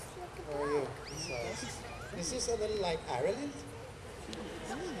 where are you? Is this a little like Ireland?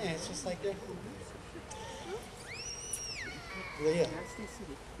 Yeah, it's just like your home. Leah.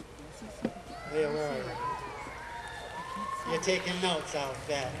 Leah, where are you? You're taking notes, I'll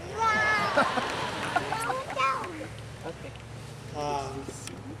bet.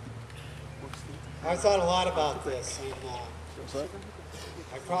 I thought a lot about this, and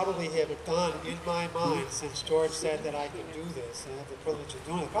I probably have done in my mind, since George said that I could do this, and I have the privilege of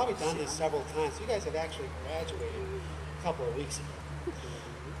doing it, I've probably done this several times. You guys have actually graduated a couple of weeks ago.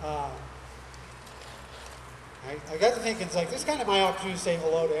 I got to thinking, it's like, this is kind of my opportunity to say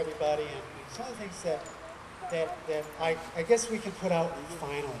hello to everybody, and some of the things that I guess we can put out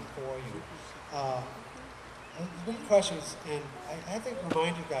finally for you. There's been questions, and I have to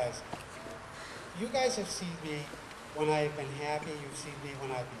remind you guys have seen me when I've been happy, you've seen me when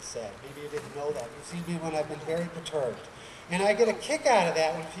I've been sad. Maybe you didn't know that. You've seen me when I've been very perturbed. And I get a kick out of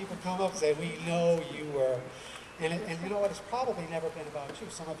that when people come up and say, we know you were. And you know what, it's probably never been about you.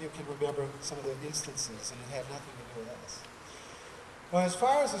 Some of you can remember some of the instances, and it had nothing to do with us. Well, as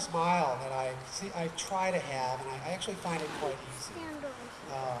far as the smile that I try to have, and I actually find it quite easy.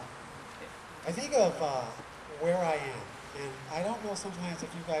 I think of where I am. And I don't know sometimes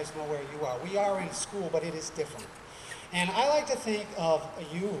if you guys know where you are. We are in school, but it is different. And I like to think of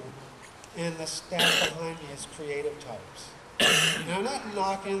you and the staff behind me as creative types. And I'm not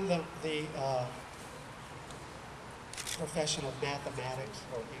knocking the profession of mathematics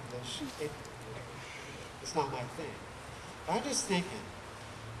or English. It's not my thing. But I'm just thinking,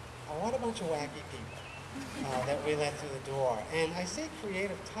 what a bunch of wacky people that we let through the door. And I say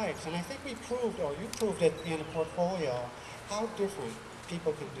creative types, and I think we proved, or you proved it in a portfolio, how different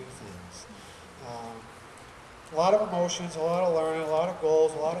people can do things. A lot of emotions, a lot of learning, a lot of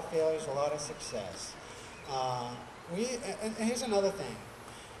goals, a lot of failures, a lot of success. And here's another thing.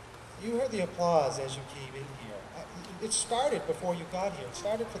 You heard the applause as you came in here. It started before you got here. It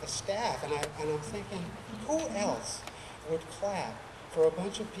started for the staff, and I'm thinking, who else would clap for a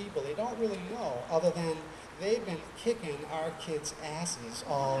bunch of people they don't really know, other than they've been kicking our kids' asses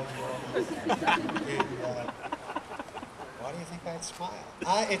all year long. And why do you think I'd smile?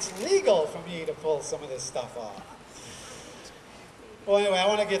 It's legal for me to pull some of this stuff off. Well, anyway, I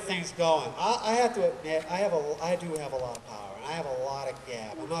want to get things going. I have to admit, I do have a lot of power, and I have a lot of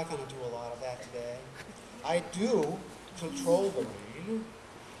gab. I'm not going to do a lot of that today. I do control the read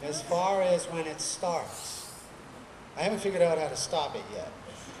as far as when it starts. I haven't figured out how to stop it yet.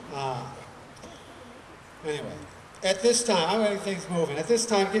 Anyway, at this time, I'm getting things moving. At this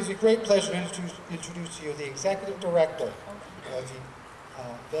time, it gives me great pleasure to introduce to you the Executive Director of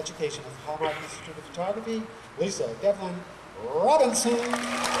the Education of the Hallmark Institute of Photography, Lisa Devlin Robinson.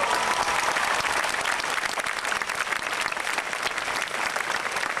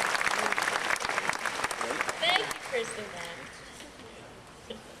 Thank you, Kristen.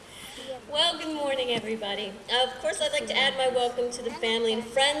 Well, good morning, everybody. Of course, I'd like to add my welcome to the family and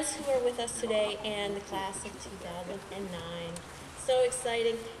friends who are with us today and the class of 2009. So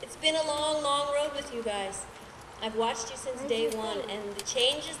exciting. It's been a long, long road with you guys. I've watched you since day one, and the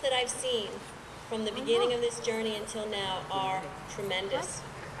changes that I've seen from the beginning of this journey until now are tremendous.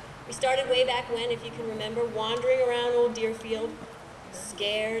 We started way back when, if you can remember, wandering around Old Deerfield,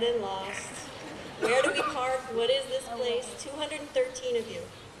 scared and lost. Where do we park? What is this place? 213 of you,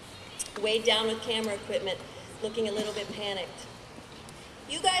 weighed down with camera equipment, looking a little bit panicked.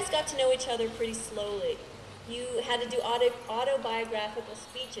 You guys got to know each other pretty slowly. You had to do autobiographical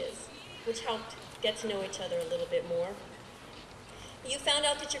speeches, which helped get to know each other a little bit more. You found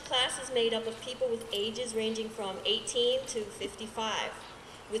out that your class is made up of people with ages ranging from 18 to 55,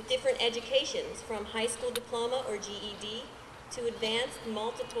 with different educations from high school diploma or GED to advanced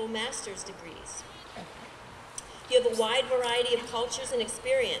multiple master's degrees. You have a wide variety of cultures and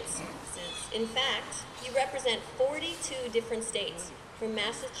experiences. In fact, you represent 42 different states, from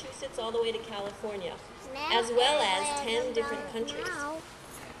Massachusetts all the way to California, as well as 10 different countries.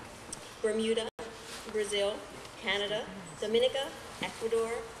 Bermuda, Brazil, Canada, Dominica, Ecuador,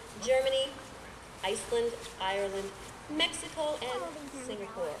 Germany, Iceland, Ireland, Mexico, and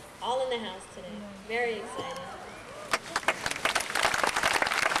Singapore. All in the house today. Very exciting.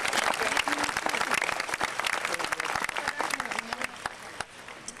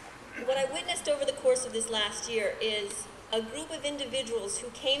 What I witnessed over the course of this last year is a group of individuals who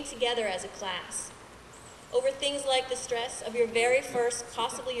came together as a class over things like the stress of your very first,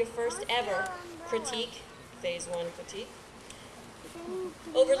 possibly your first ever critique, phase 1 critique,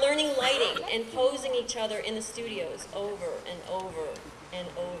 over learning lighting and posing each other in the studios over and over and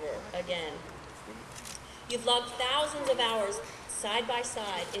over again. You've logged thousands of hours side by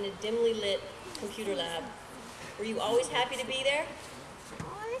side in a dimly lit computer lab, Were you always happy to be there?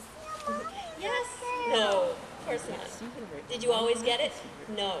 Yes? No, of course not. Did you always get it?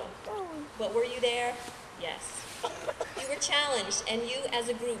 No. But were you there? Yes. You were challenged, and you as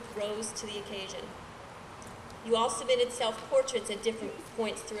a group rose to the occasion. You all submitted self-portraits at different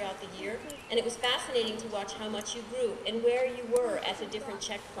points throughout the year, and it was fascinating to watch how much you grew and where you were at the different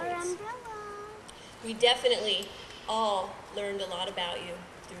checkpoints. We definitely all learned a lot about you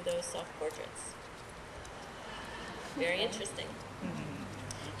through those self-portraits. Very interesting.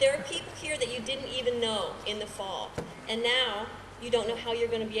 There are people here that you didn't even know in the fall, and now you don't know how you're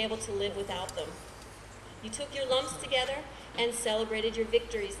going to be able to live without them. You took your lumps together and celebrated your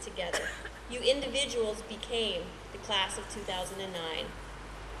victories together. You individuals became the class of 2009.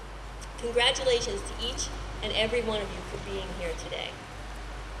 Congratulations to each and every one of you for being here today.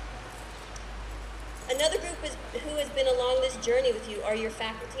 Another group who has been along this journey with you are your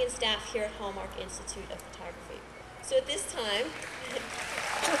faculty and staff here at Hallmark Institute of Photography. So at this time,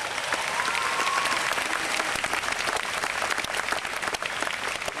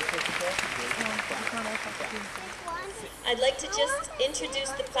 I'd like to just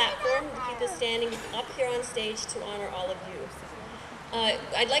introduce the platform, the people standing up here on stage to honor all of you.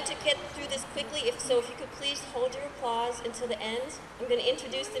 I'd like to get through this quickly, so if you could please hold your applause until the end. I'm going to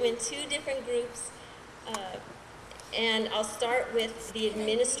introduce them in two different groups, and I'll start with the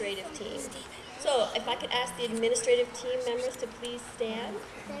administrative team. So if I could ask the administrative team members to please stand.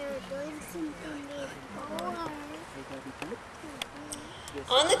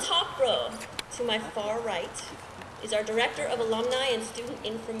 On the top row, to my far right, is our Director of Alumni and Student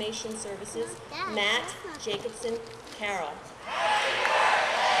Information Services, Matt Jacobson Carroll.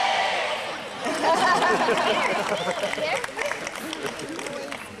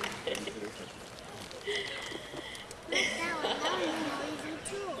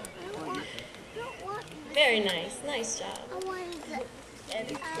 Very nice. Nice job.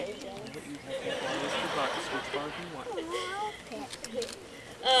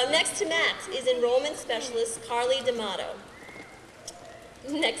 Next to Matt is Enrollment Specialist Carly D'Amato.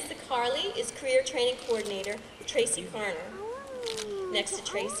 Next to Carly is Career Training Coordinator Tracy Carner. Next to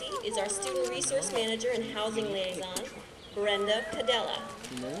Tracy is our Student Resource Manager and Housing Liaison, Brenda Cadella.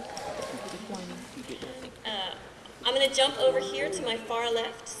 I'm going to jump over here to my far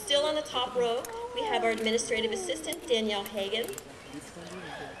left. Still on the top row, we have our Administrative Assistant, Danielle Hagan.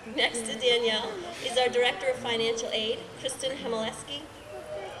 Next to Danielle is our Director of Financial Aid, Kristen Hemaleski.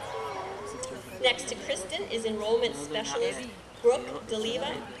 Next to Kristen is Enrollment Specialist, Brooke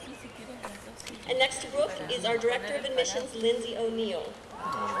DeLeva. And next to Brooke is our Director of Admissions, Lindsay O'Neill.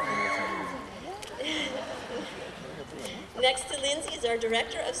 Next to Lindsay is our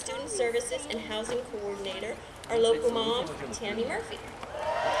Director of Student Services and Housing Coordinator, our local mom, Tammy Murphy.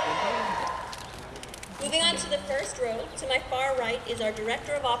 Moving on to the first row, to my far right is our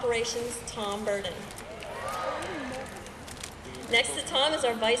Director of Operations, Tom Burden. Next to Tom is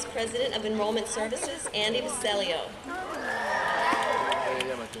our Vice President of Enrollment Services, Andy Vaselio.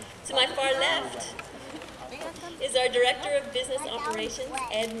 To my far left is our Director of Business Operations,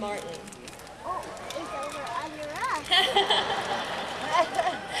 Ed Martin. Oh, it's over under us.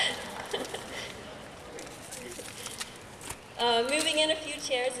 Moving in a few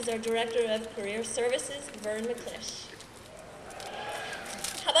chairs is our Director of Career Services, Vern McClish.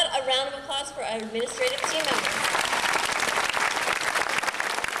 How about a round of applause for our administrative team members?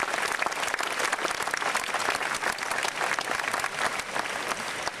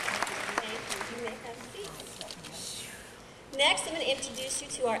 Next, I'm going to introduce you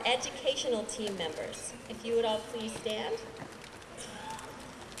to our educational team members. If you would all please stand.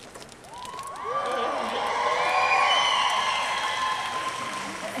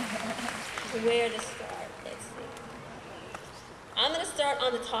 Where to start? Let's see. I'm going to start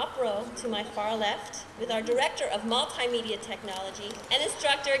on the top row to my far left with our Director of Multimedia Technology and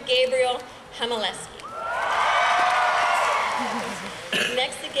Instructor Gabriel Hamaleski.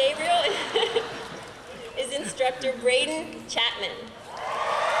 Next to Gabriel is Instructor Braden Chapman.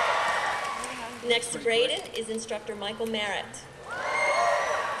 Next to Braden is Instructor Michael Merritt.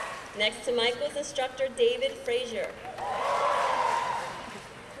 Next to Michael is Instructor David Frazier.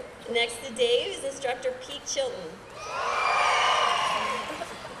 Next to Dave is Instructor Pete Chilton.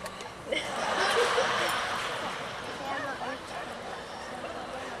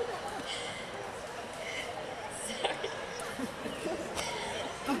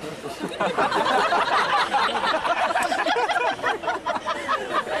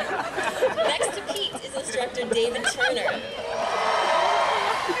 Next to Pete is Instructor David Turner.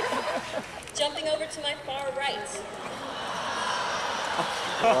 Jumping over to my far right.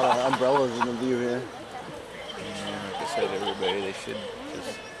 A lot of umbrellas in the view here. Like I said, everybody, they should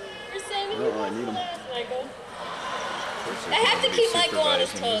just, You're saying I don't really need them. Michael. Of course, I have to there's keep nobody Michael on his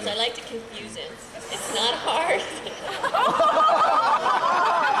supervising toes. I either. like to confuse him. It's not hard.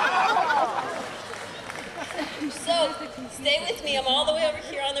 So, stay with me. I'm all the way over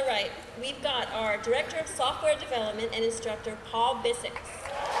here on the right. We've got our Director of Software Development and Instructor, Paul Bissix.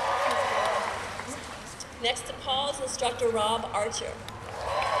 Next to Paul is Instructor Rob Archer.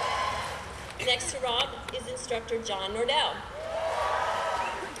 Next to Rob is Instructor John Nordell.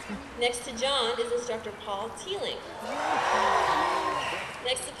 Next to John is Instructor Paul Teeling.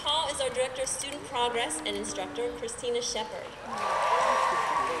 Next to Paul is our Director of Student Progress and Instructor Christina Shepard.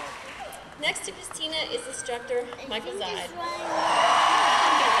 Next to Christina is Instructor Michael Zide.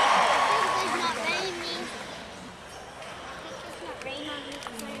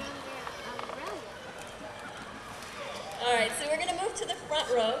 All right, so we're going to move to the front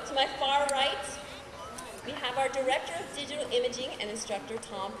row. To my far right, we have our Director of Digital Imaging and Instructor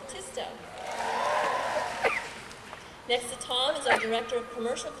Tom Patisto. Next to Tom is our Director of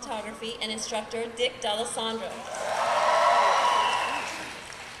Commercial Photography and Instructor Dick D'Alessandro.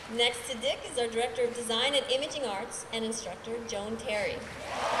 Next to Dick is our Director of Design and Imaging Arts and Instructor Joan Terry.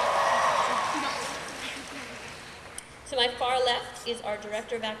 To my far left is our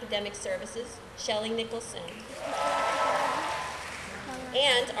Director of Academic Services, Shelley Nicholson.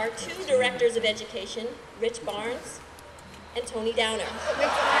 And our two Directors of Education, Rich Barnes and Tony Downer.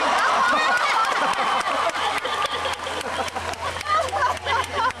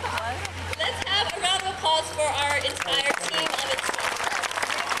 Let's have a round of applause for our entire team of instructors.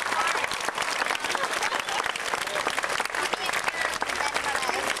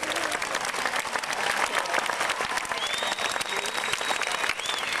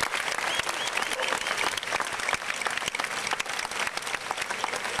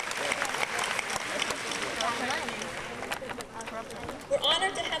 We're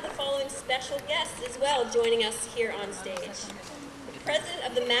honored to have the following special guests as well joining us here on stage. The president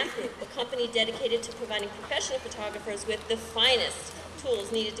of the MAC Group, a company dedicated to providing professional photographers with the finest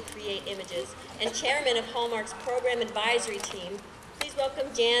tools needed to create images, and chairman of Hallmark's program advisory team, please welcome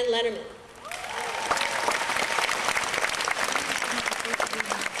Jan Letterman.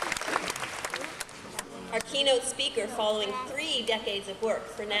 Our keynote speaker following 3 decades of work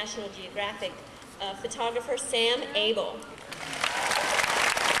for National Geographic, photographer Sam Abel.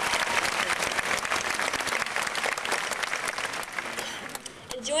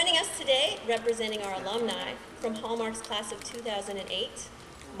 And joining us today, representing our alumni from Hallmark's class of 2008,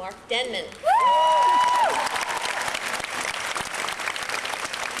 Mark Denman.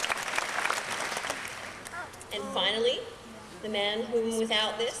 And finally, the man whom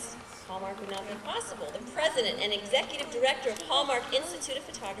without this, Hallmark would not be possible, the president and executive director of Hallmark Institute of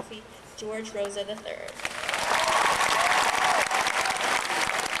Photography, George Rosa III.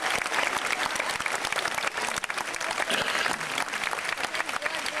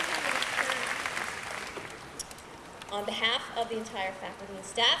 On behalf of the entire faculty and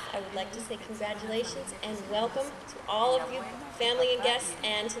staff, I would like to say congratulations and welcome to all of you, family and guests,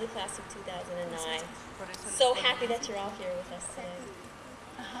 and to the class of 2009. So happy that you're all here with us today.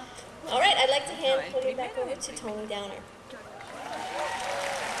 All right, I'd like to hand it back over to Tony Downer.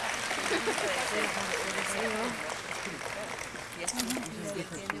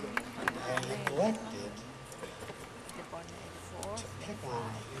 I neglected to pick on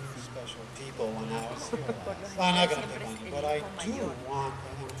a few special people when I was here last. Well, I'm not going to pick on you, but I do want,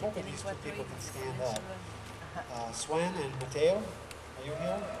 and I'm hoping these two people can stand up. Swen and Mateo, are you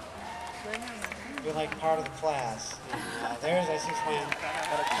here? You're like part of the class. And, there's, I see Swen. Is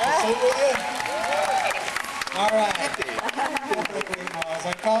Swen with you? All right.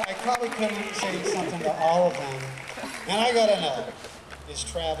 I probably couldn't say something to all of them. And I got to know, is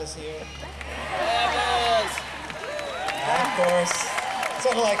Travis here? Travis! Of course.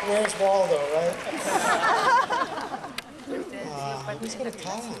 Sort of like, where's Waldo, right? Who's going to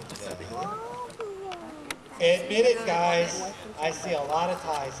tie on today? Admit it, guys. I see a lot of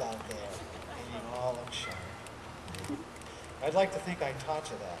ties out there, and you all look sharp. I'd like to think I taught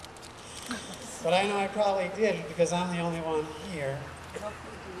you that. But I know I probably didn't, because I'm the only one here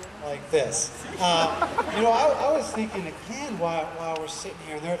like this. You know, I was thinking again while we're sitting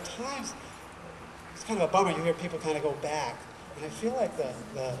here, and there are times, it's kind of a bummer, you hear people kind of go back, and I feel like the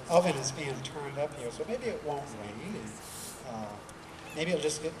oven is being turned up here, so maybe it won't rain, and maybe it'll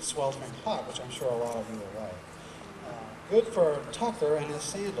just get sweltering hot, which I'm sure a lot of you will like. Good for Tucker and his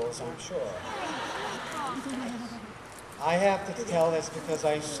sandals, I'm sure. I have to tell this because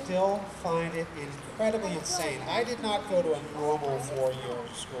I still find it incredibly insane. I did not go to a normal 4-year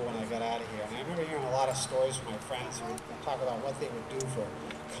school when I got out of here. And I remember hearing a lot of stories from my friends who would talk about what they would do for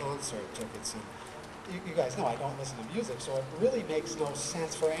concert tickets. And you guys know I don't listen to music, so it really makes no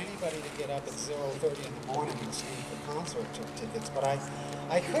sense for anybody to get up at 0:30 in the morning and stand for concert tickets. But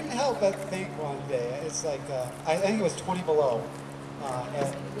I couldn't help but think one day, it's like, I think it was 20 below.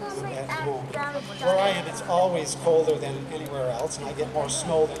 At home. Where I am, it's always colder than anywhere else, and I get more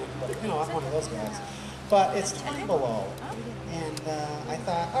snow than anybody. You know, I'm one of those guys. But it's 20 below, and I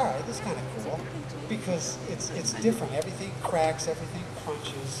thought, all right, this is kind of cool, because it's different. Everything cracks, everything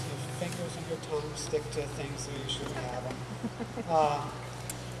crunches. Your fingers and your tongue stick to things that you shouldn't have them.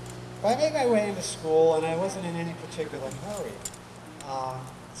 But I made my way into school, and I wasn't in any particular hurry.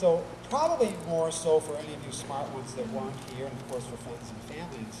 So probably more so for any of you smart ones that weren't here, and of course for friends and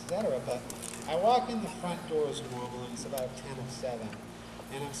family, etc. But I walk in the front doors normal, and it's about 10 of 7,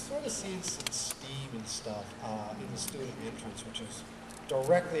 and I'm sort of seeing some steam and stuff in the student entrance, which is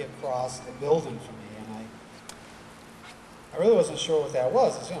directly across the building from me, and I really wasn't sure what that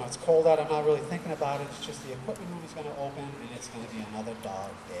was. It's, it's cold out, I'm not really thinking about it. It's just the equipment room is going to open, and it's going to be another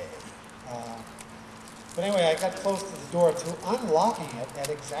dog day. But anyway, I got close to the door to unlocking it at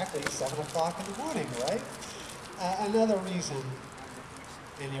exactly 7 o'clock in the morning, right? Another reason,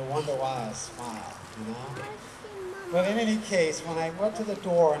 and you wonder why I smile, But in any case, when I went to the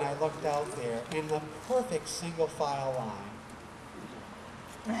door and I looked out there, in the perfect single file line,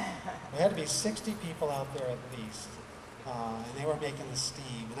 there had to be 60 people out there at least, and they were making the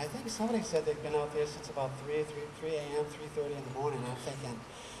steam. And I think somebody said they'd been out there since about 3 a.m., 3:30 in the morning, and I'm thinking,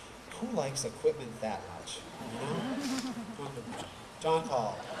 who likes equipment that much, John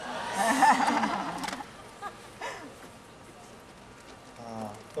Paul.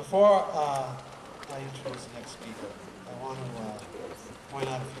 Before I introduce the next speaker, I want to point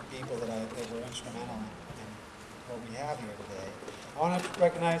out a few people that were instrumental in what we have here today. I want to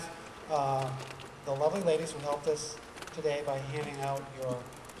recognize the lovely ladies who helped us today by handing out your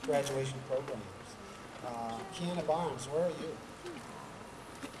graduation programs. Kiana Barnes, where are you?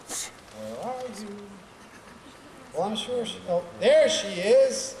 Where are you? Well, I'm sure oh, there she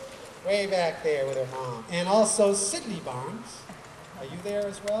is, way back there with her mom. And also Sydney Barnes. Are you there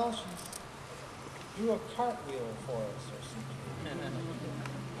as well? She's do a cartwheel for us or something.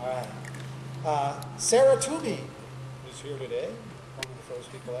 All right. Sarah Toomey is here today. One of the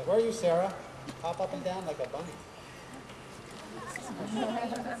first people. Where are you, Sarah? Hop up and down like a bunny.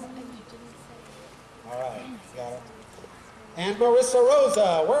 All right, got it. And Marissa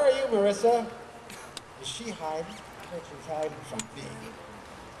Rosa, where are you, Marissa? Is she hiding? I heard she's hiding from me.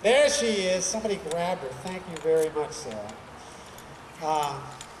 There she is. Somebody grabbed her. Thank you very much, Sarah.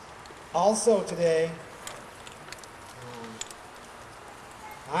 Also today,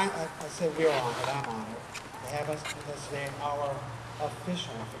 I say we're honored, I'm honored to have us with us today our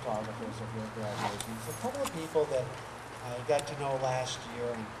official photographers of your graduation. It's a couple of people that I got to know last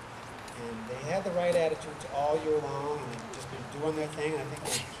year, and they had the right attitudes all year long, and they've just been doing their thing, and I think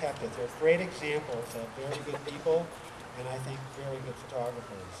they've kept it. They're great examples of very good people, and I think very good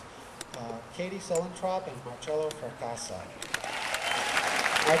photographers. Katie Sullentrop and Marcello Fracassa.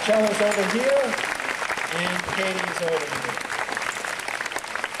 Marcello's over here, and Katie's over here.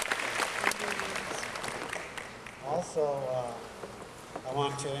 Also, I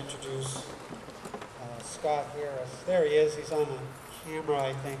want to introduce Scott Harris. There he is. He's on the camera,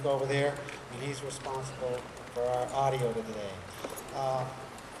 I think, over there, and he's responsible for our audio today.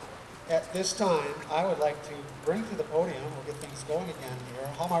 At this time, I would like to bring to the podium, we'll get things going again here,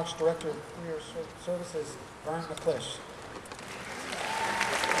 Hallmark's Director of Career Services, Vern McClish.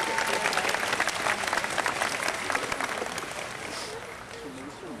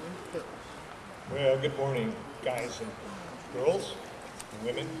 Well, good morning, guys and girls and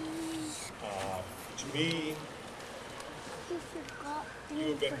women. To me, you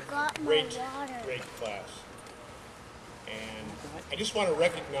have been great class. And I just want to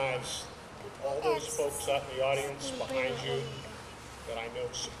recognize all those folks out in the audience behind you that I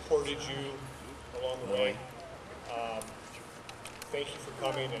know supported you along the way. Thank you for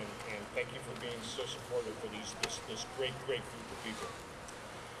coming, and thank you for being so supportive for this great group of people.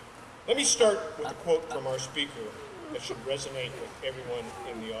 Let me start with a quote from our speaker that should resonate with everyone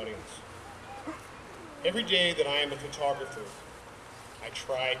in the audience. Every day that I am a photographer, I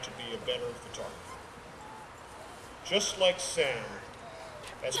try to be a better photographer. Just like Sam,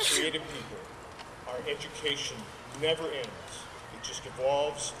 as creative people, our education never ends. It just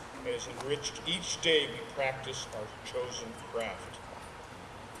evolves and is enriched each day we practice our chosen craft.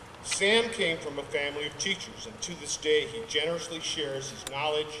 Sam came from a family of teachers, and to this day he generously shares his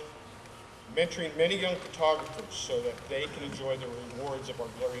knowledge, mentoring many young photographers so that they can enjoy the rewards of our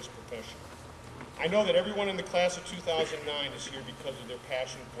glorious profession. I know that everyone in the class of 2009 is here because of their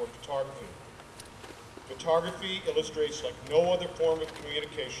passion for photography. Photography illustrates like no other form of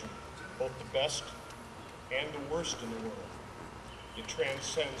communication, both the best and the worst in the world. It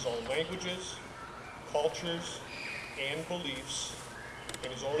transcends all languages, cultures, and beliefs,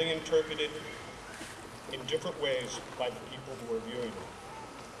 and is only interpreted in different ways by the people who are viewing it.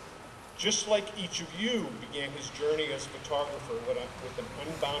 Just like each of you began his journey as a photographer with an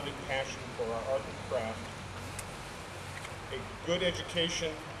unbounded passion for our art and craft, a good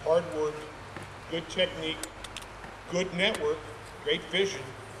education, hard work, good technique, good network, great vision,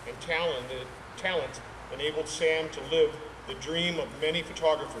 and talent enabled Sam to live the dream of many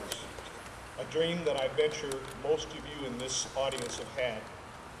photographers, a dream that I venture most of you in this audience have had,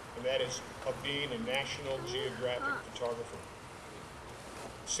 and that is of being a National Geographic photographer.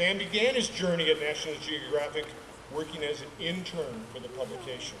 Sam began his journey at National Geographic working as an intern for the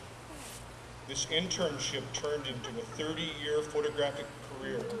publication. This internship turned into a 30-year photographic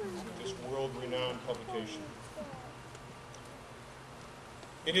career with this world-renowned publication.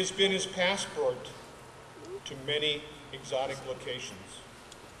 It has been his passport to many exotic locations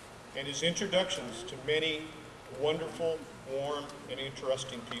and his introductions to many wonderful, warm, and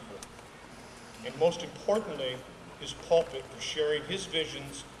interesting people. And most importantly, his pulpit for sharing his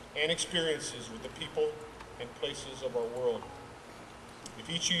visions and experiences with the people and places of our world. If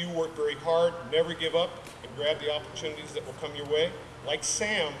each of you work very hard, never give up, and grab the opportunities that will come your way, like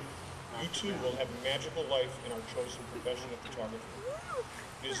Sam, you too will have a magical life in our chosen profession of photography.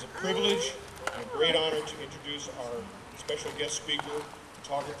 It is a privilege and a great honor to introduce our special guest speaker,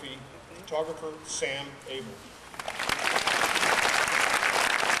 photographer Sam Abel.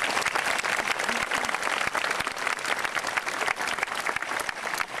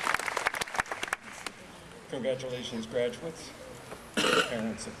 Congratulations, graduates,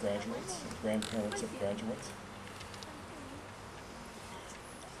 parents of graduates, and grandparents of graduates.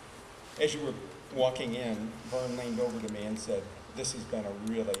 As you were walking in, Vern leaned over to me and said, "This has been a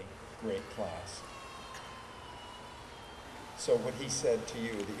really great class." So when he said to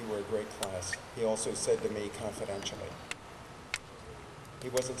you that you were a great class, he also said to me confidentially. He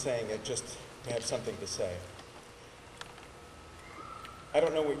wasn't saying it just to have something to say. I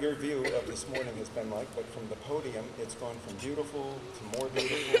don't know what your view of this morning has been like, but from the podium, it's gone from beautiful to more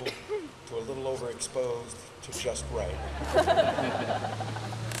beautiful to a little overexposed to just right.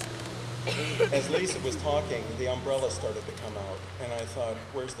 As Lisa was talking, the umbrella started to come out, and I thought,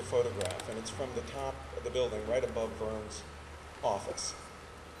 where's the photograph? And it's from the top of the building, right above Vern's office.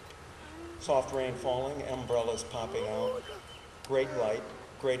 Soft rain falling, umbrellas popping out, great light,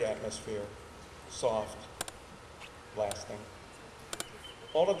 great atmosphere, soft, lasting.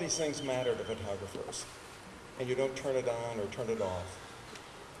 All of these things matter to photographers, and you don't turn it on or turn it off.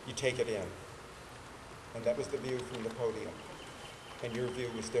 You take it in. And that was the view from the podium, and your view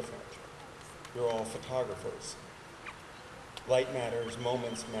was different. You're all photographers. Light matters,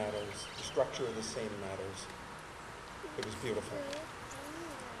 moments matters, the structure of the scene matters. It was beautiful.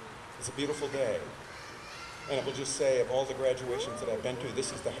 It's a beautiful day. And I will just say, of all the graduations that I've been to,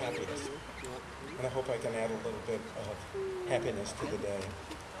 this is the happiest. And I hope I can add a little bit of happiness to the day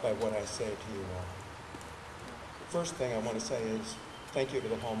by what I say to you all. First thing I want to say is thank you to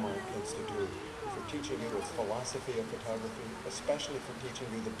the Hallmark Institute for teaching you its philosophy of photography, especially for teaching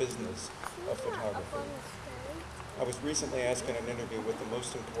you the business of photography. I was recently asked in an interview what the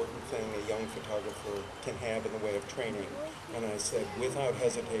most important thing a young photographer can have in the way of training, and I said, without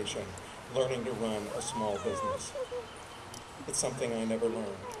hesitation, learning to run a small business. It's something I never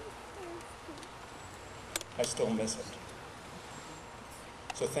learned. I still miss it.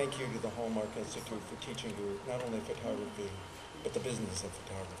 So thank you to the Hallmark Institute for teaching you not only photography, but the business of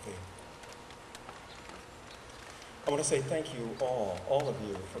photography. I want to say thank you all of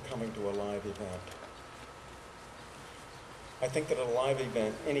you, for coming to a live event. I think that at a live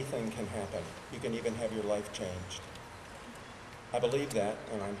event, anything can happen. You can even have your life changed. I believe that,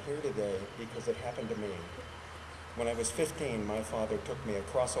 and I'm here today because it happened to me. When I was 15, my father took me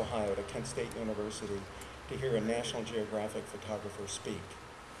across Ohio to Kent State University to hear a National Geographic photographer speak.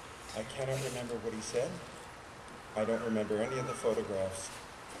 I cannot remember what he said. I don't remember any of the photographs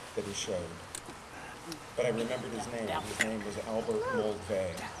that he showed. But I remembered his name. His name was Albert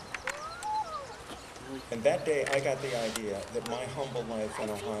Moldvay. And that day I got the idea that my humble life in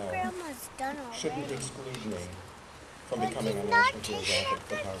Ohio shouldn't exclude me from becoming a National Geographic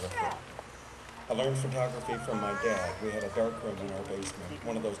photographer. I learned photography from my dad. We had a dark room in our basement,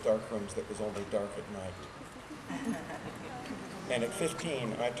 one of those dark rooms that was only dark at night. And at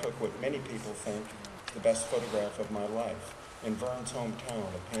 15, I took what many people think is the best photograph of my life in Vern's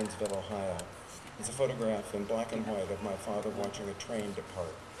hometown of Painesville, Ohio. It's a photograph in black and white of my father watching a train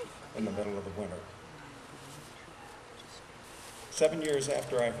depart in the middle of the winter. 7 years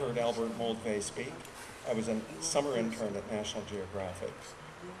after I heard Albert Moldvay speak, I was a summer intern at National Geographic.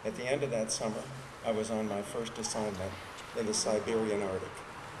 At the end of that summer, I was on my first assignment in the Siberian Arctic.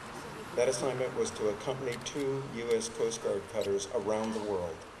 That assignment was to accompany 2 U.S. Coast Guard cutters around the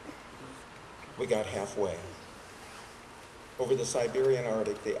world. We got halfway. Over the Siberian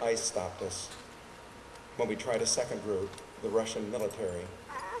Arctic, the ice stopped us. When we tried a second route, the Russian military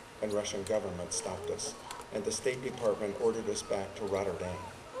and Russian government stopped us, and the State Department ordered us back to Rotterdam.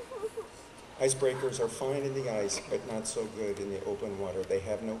 Icebreakers are fine in the ice, but not so good in the open water. They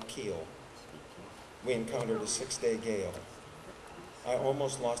have no keel. We encountered a 6-day gale. I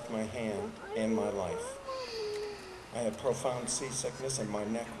almost lost my hand and my life. I had profound seasickness and my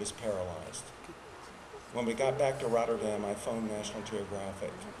neck was paralyzed. When we got back to Rotterdam, I phoned National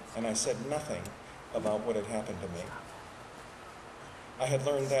Geographic, and I said nothing about what had happened to me. I had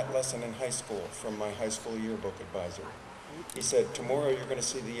learned that lesson in high school from my high school yearbook advisor. He said, tomorrow you're going to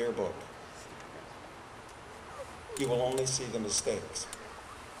see the yearbook. You will only see the mistakes.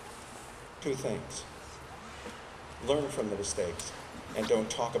 2 things. Learn from the mistakes and don't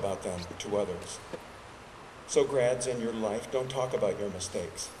talk about them to others. So grads in your life, don't talk about your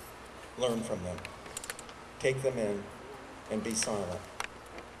mistakes. Learn from them. Take them in and be silent.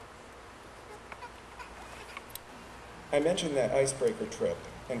 I mentioned that icebreaker trip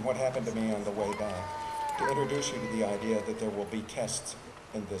and what happened to me on the way back to introduce you to the idea that there will be tests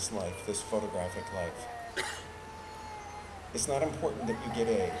in this life, this photographic life. It's not important that you get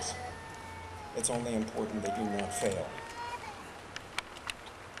A's. It's only important that you not fail.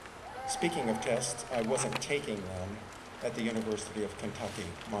 Speaking of tests, I wasn't taking them at the University of Kentucky,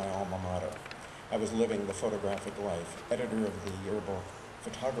 my alma mater. I was living the photographic life, editor of the yearbook,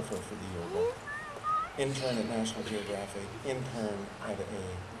 photographer for the yearbook, intern at National Geographic, intern at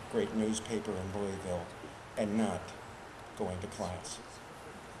a great newspaper in Louisville, and not going to class.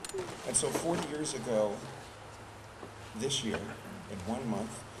 And so 40 years ago, this year, in 1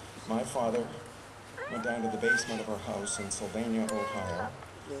 month, my father went down to the basement of our house in Sylvania, Ohio,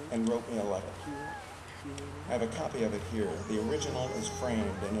 and wrote me a letter. I have a copy of it here. The original is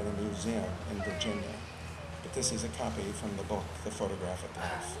framed and in a museum in Virginia, but this is a copy from the book, The Photographic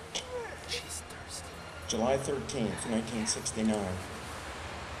Life. July 13th, 1969.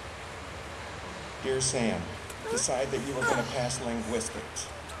 Dear Sam, decide that you were going to pass linguistics.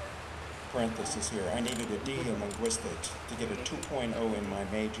 Parenthesis here, I needed a D in linguistics to get a 2.0 in my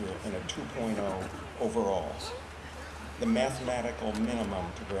major and a 2.0 overall. The mathematical minimum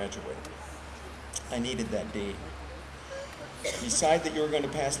to graduate. I needed that D. Decide that you were going to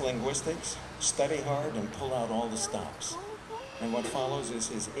pass linguistics, study hard, and pull out all the stops. And what follows is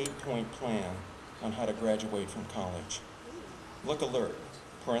his 8-point plan on how to graduate from college. Look alert,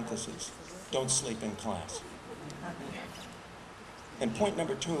 parentheses, don't sleep in class. And point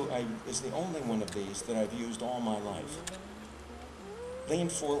number 2 is the only one of these that I've used all my life. Lean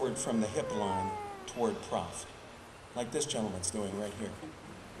forward from the hip line toward prof, like this gentleman's doing right here.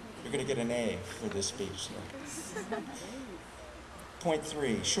 You're going to get an A for this speech. So. Point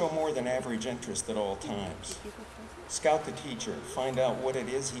 3, show more than average interest at all times. Scout the teacher, find out what it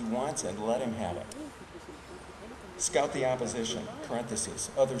is he wants and let him have it. Scout the opposition, parentheses,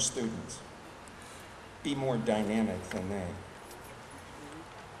 other students. Be more dynamic than they.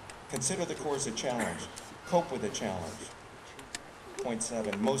 Consider the course a challenge. Cope with a challenge. Point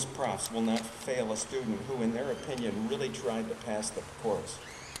 7, most profs will not fail a student who, in their opinion, really tried to pass the course.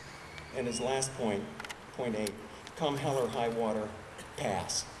 And his last point, point 8, come hell or high water,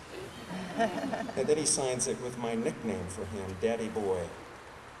 pass. And then he signs it with my nickname for him, Daddy Boy.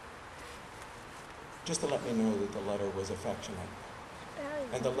 Just to let me know that the letter was affectionate.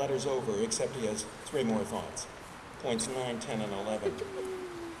 And the letter's over, except he has 3 more thoughts. Points 9, 10, and 11.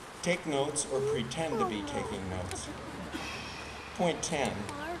 Take notes or pretend to be taking notes. Point 10,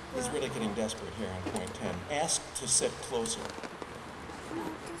 he's really getting desperate here on point 10. Ask to sit closer.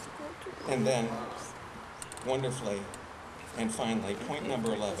 And then, wonderfully, and finally, point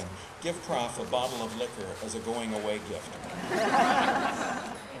number 11, give Prof a bottle of liquor as a going away gift.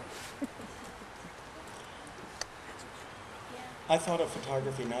 I thought of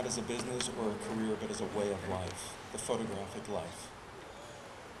photography not as a business or a career, but as a way of life, the photographic life.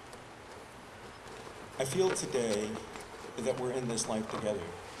 I feel today that we're in this life together,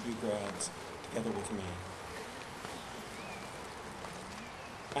 you grads, together with me.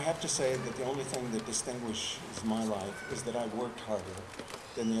 I have to say that the only thing that distinguishes my life is that I worked harder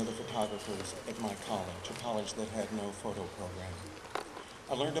than the other photographers at my college, a college that had no photo program.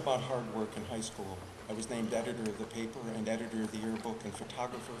 I learned about hard work in high school. I was named editor of the paper and editor of the yearbook and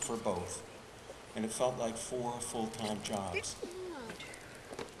photographer for both. And it felt like 4 full-time jobs.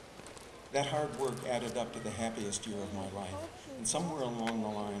 That hard work added up to the happiest year of my life. And somewhere along the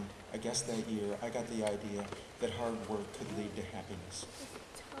line, I guess that year, I got the idea that hard work could lead to happiness.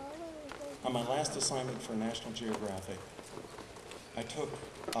 On my last assignment for National Geographic, I took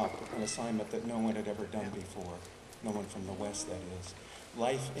up an assignment that no one had ever done before, no one from the West, that is,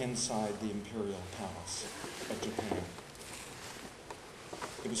 life inside the Imperial Palace of Japan.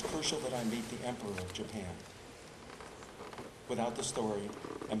 It was crucial that I meet the Emperor of Japan. Without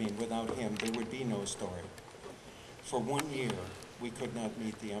without him, there would be no story. For 1 year, we could not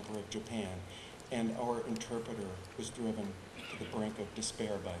meet the Emperor of Japan, and our interpreter was driven to the brink of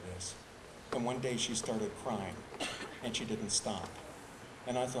despair by this. And one day she started crying, and she didn't stop.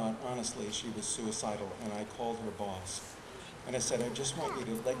 And I thought, honestly, she was suicidal, and I called her boss. And I said, I just want you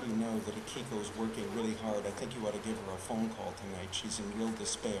to let you know that Akiko's working really hard. I think you ought to give her a phone call tonight. She's in real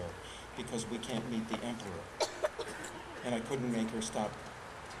despair because we can't meet the Emperor. And I couldn't make her stop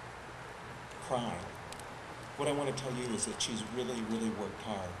crying. What I want to tell you is that she's really, really worked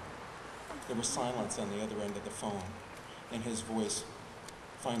hard. There was silence on the other end of the phone, and his voice,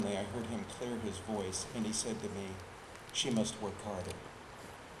 finally I heard him clear his voice, and he said to me, she must work harder.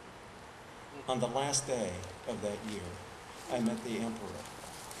 On the last day of that year, I met the Emperor.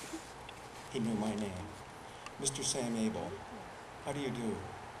 He knew my name. Mr. Sam Abel, how do you do?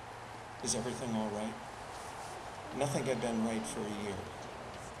 Is everything all right? Nothing had been right for a year.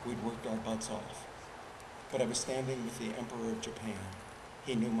 We'd worked our butts off. But I was standing with the Emperor of Japan.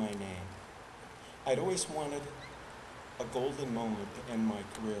 He knew my name. I'd always wanted a golden moment to end my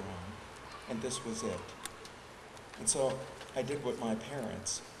career on, and this was it. And so I did what my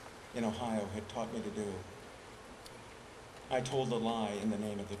parents in Ohio had taught me to do. I told a lie in the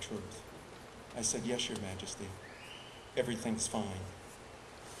name of the truth. I said, yes, Your Majesty, everything's fine.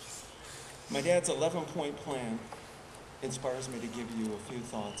 My dad's 11-point plan inspires me to give you a few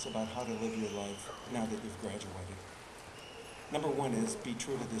thoughts about how to live your life now that you've graduated. Number 1 is be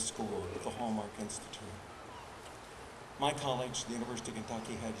true to this school, the Hallmark Institute. My college, the University of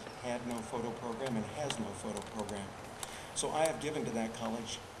Kentucky, had no photo program and has no photo program. So I have given to that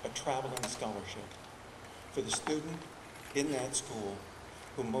college a traveling scholarship for the student in that school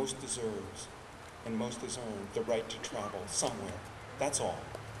who most deserves and most has earned the right to travel somewhere. That's all.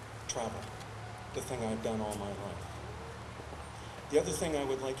 Travel. The thing I've done all my life. The other thing I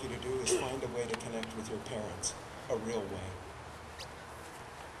would like you to do is find a way to connect with your parents, a real way.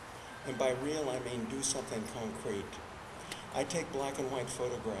 And by real, I mean do something concrete. I take black and white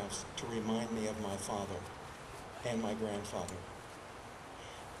photographs to remind me of my father and my grandfather.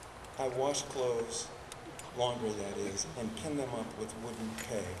 I wash clothes, laundry that is, and pin them up with wooden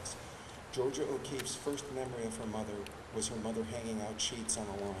pegs. Georgia O'Keeffe's first memory of her mother was her mother hanging out sheets on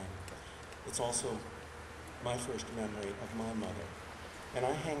a line. It's also my first memory of my mother. And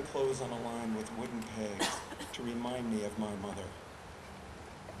I hang clothes on a line with wooden pegs to remind me of my mother.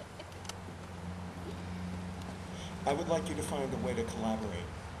 I would like you to find a way to collaborate.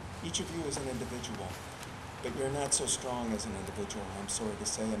 Each of you is an individual, but you're not so strong as an individual, I'm sorry to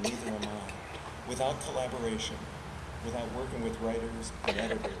say, and neither am I. Without collaboration, without working with writers and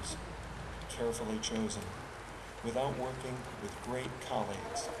editors, carefully chosen, without working with great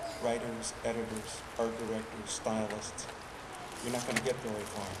colleagues, writers, editors, art directors, stylists, you're not going to get very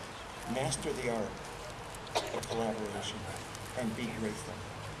far. Master the art of collaboration and be grateful.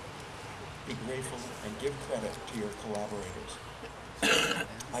 Be grateful and give credit to your collaborators.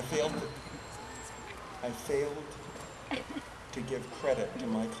 I failed to give credit to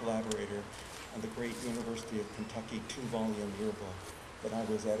my collaborator on the great University of Kentucky 2-volume yearbook that I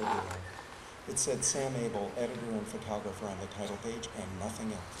was editor of. It said Sam Abel, editor and photographer on the title page, and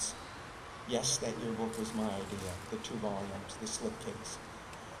nothing else. Yes, that yearbook was my idea, the 2 volumes, the slipcase.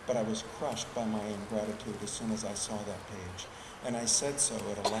 But I was crushed by my ingratitude as soon as I saw that page. And I said so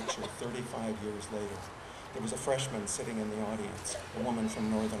at a lecture 35 years later. There was a freshman sitting in the audience, a woman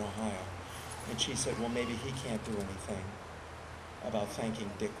from Northern Ohio. And she said, well, maybe he can't do anything about thanking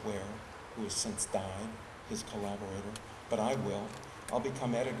Dick Ware, who has since died, his collaborator, but I will. I'll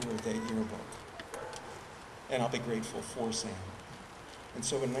become editor of that yearbook. And I'll be grateful for Sam. And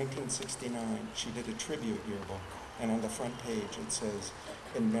so in 1969, she did a tribute yearbook, and on the front page it says,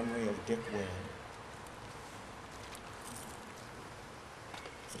 in memory of Dick Ware.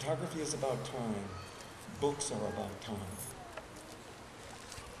 Photography is about time. Books are about time.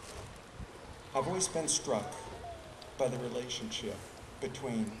 I've always been struck by the relationship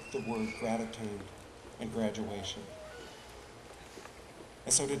between the word gratitude and graduation.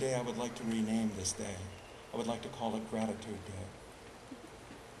 And so today I would like to rename this day. I would like to call it Gratitude Day.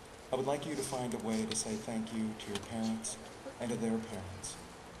 I would like you to find a way to say thank you to your parents and to their parents,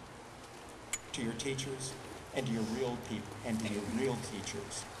 to your teachers and to your real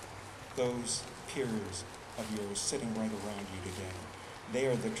teachers, those peers of yours sitting right around you today. They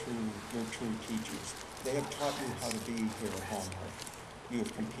are your true teachers. They have taught you how to be here at Hallmark. You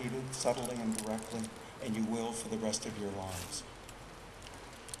have competed subtly and directly, and you will for the rest of your lives.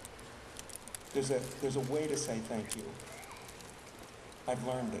 There's a way to say thank you. I've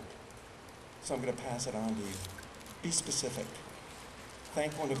learned it, so I'm going to pass it on to you. Be specific.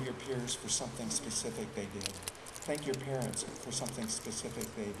 Thank one of your peers for something specific they did. Thank your parents for something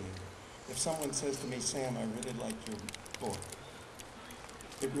specific they did. If someone says to me, Sam, I really like your book,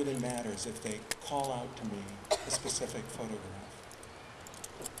 it really matters if they call out to me a specific photograph.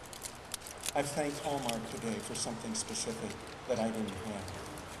 I've thanked Hallmark today for something specific that I didn't have,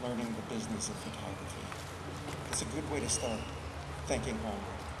 learning the business of photography. It's a good way to start, thanking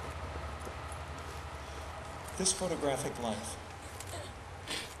Hallmark. This photographic life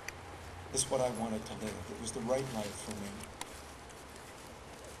is what I wanted to live. It was the right life for me.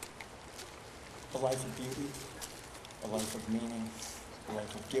 A life of beauty, a life of meaning, a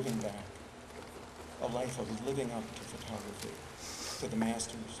life of giving back, a life of living up to photography, to the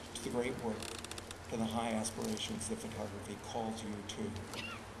masters, to the great work, to the high aspirations that photography calls you to.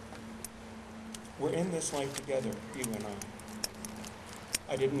 We're in this life together, you and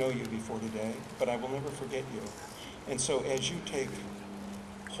I. I didn't know you before today, but I will never forget you. And so as you take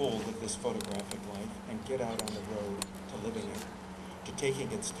hold of this photographic life and get out on the road to living it, to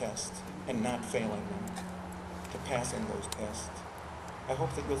taking its tests and not failing them, to passing those tests, I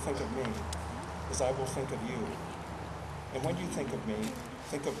hope that you'll think of me as I will think of you. And when you think of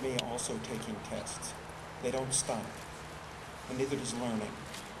me also taking tests. They don't stop, and neither does learning.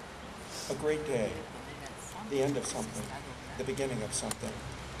 A great day, the end of something, the beginning of something,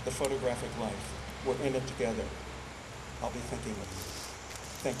 the photographic life. We're in it together. I'll be thinking of you.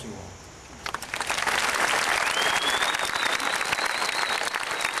 Thank you all.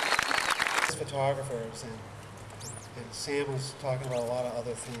 Photographers, and Sam was talking about a lot of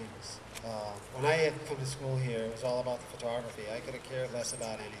other things. When I had come to school here, it was all about the photography. I could have cared less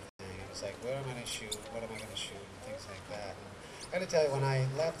about anything. It was like, what am I going to shoot? What am I going to shoot? And things like that. And I got to tell you, when I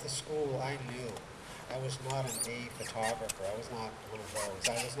left the school, I knew I was not an A photographer. I was not one of those.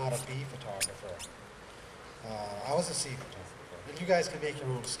 I was not a B photographer. I was a C photographer. And you guys can make your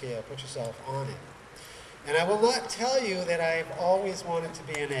own scale. Put yourself on it. And I will not tell you that I've always wanted to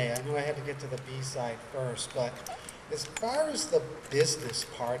be an A. I knew I had to get to the B side first, but as far as the business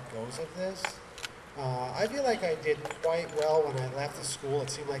part goes of this, I feel like I did quite well when I left the school.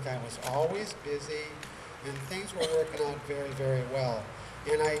 It seemed like I was always busy, and things were working out very, very well.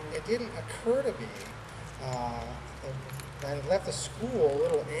 And it didn't occur to me that I left the school a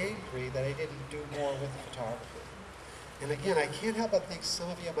little angry that I didn't do more with photography. And again, I can't help but think some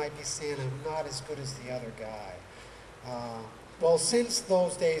of you might be saying I'm not as good as the other guy. Well, since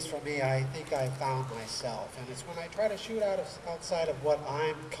those days for me, I think I found myself. And it's when I try to shoot outside of what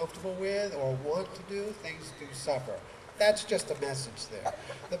I'm comfortable with or want to do, things do suffer. That's just a message there.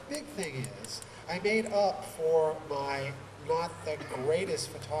 The big thing is, I made up for my not the greatest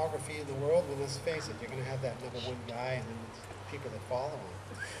photography in the world, but let's face it, you're going to have that number one guy and then people that follow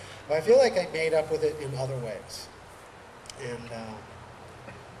him. But I feel like I made up with it in other ways. And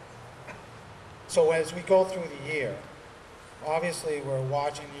so as we go through the year, obviously we're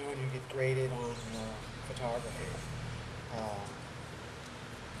watching you and you get graded on photography.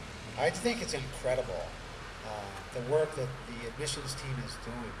 I think it's incredible, the work that the admissions team is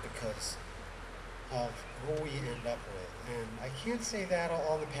doing because of who we end up with. And I can't say that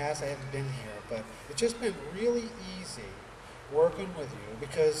all in the past, I haven't been here, but it's just been really easy working with you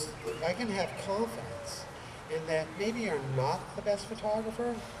because I can have confidence in that maybe you're not the best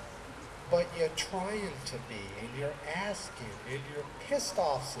photographer, but you're trying to be, and you're asking, and you're pissed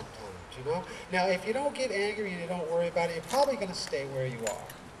off sometimes, you know? Now, if you don't get angry and you don't worry about it, you're probably going to stay where you are.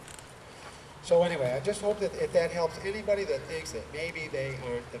 So anyway, I just hope that if that helps anybody that thinks that maybe they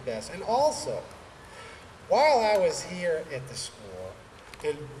aren't the best. And also, while I was here at the school,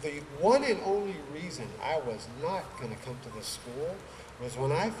 and the one and only reason I was not going to come to this school was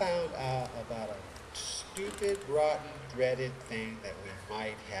when I found out about a stupid, rotten, dreaded thing that we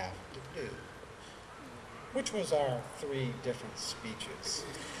might have to do. which was our 3 different speeches.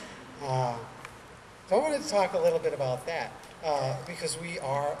 So I wanted to talk a little bit about that, because we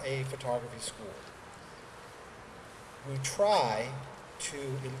are a photography school. We try to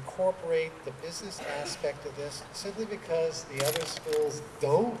incorporate the business aspect of this simply because the other schools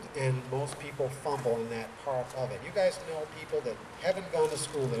don't, and most people fumble in that part of it. You guys know people that haven't gone to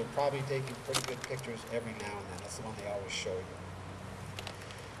school that have probably taken pretty good pictures every now and then. That's the one they always show you.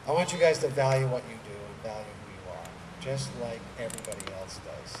 I want you guys to value what you do and value who you are, just like everybody else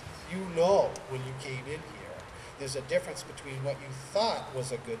does. You know when you came in here, there's a difference between what you thought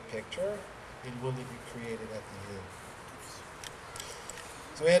was a good picture and one that you created at the end.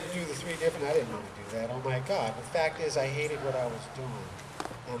 So we had to do the 3 different, I didn't want to do that, oh my God. The fact is I hated what I was doing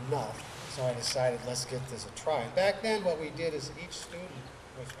enough, so I decided let's give this a try. And back then what we did is each student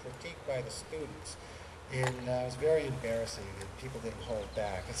was critiqued by the students. And it was very embarrassing, and people didn't hold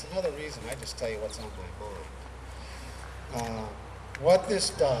back. It's another reason I just tell you what's on my mind. What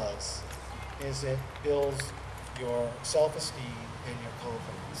this does is it builds your self-esteem and your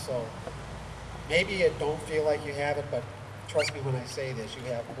confidence. So maybe you don't feel like you have it, but trust me when I say this, you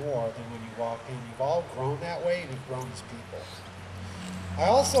have more than when you walked in. You've all grown that way, and you've grown as people. I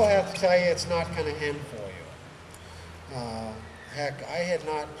also have to tell you it's not going to end for you. Heck, I had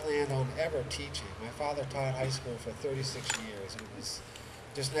not planned on ever teaching. My father taught high school for 36 years, and it was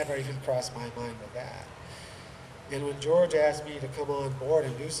just never even crossed my mind with that. And when George asked me to come on board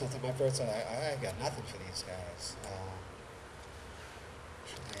and do something, my first thought, I got nothing for these guys.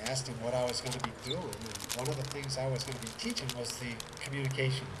 I asked him what I was going to be doing, and one of the things I was going to be teaching was the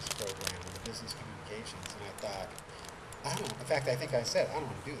communications program, the business communications, and I thought, I don't know. In fact, I think I said, I don't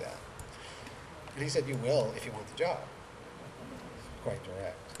want to do that. And he said, you will if you want the job. Quite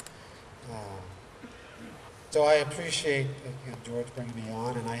direct. So I appreciate George bringing me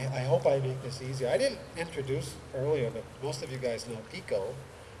on, and I hope I make this easier. I didn't introduce earlier, but most of you guys know Pico.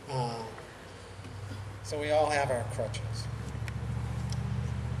 So we all have our crutches.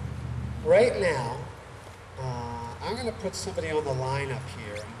 Right now, I'm going to put somebody on the line up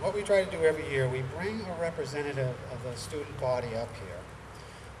here. And what we try to do every year, we bring a representative of the student body up here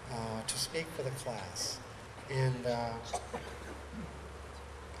to speak for the class. And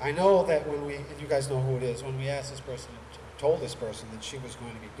I know that when we, and you guys know who it is, when we asked this person, told this person that she was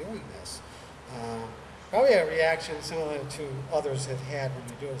going to be doing this, probably a reaction similar to others have had when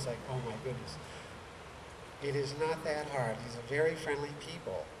we do it. It's like, oh my goodness. It is not that hard. These are very friendly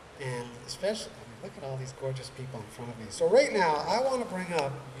people. And especially, I mean, look at all these gorgeous people in front of me. So right now, I want to bring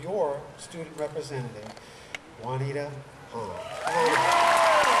up your student representative, Juanita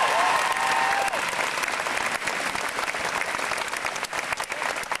Hahn.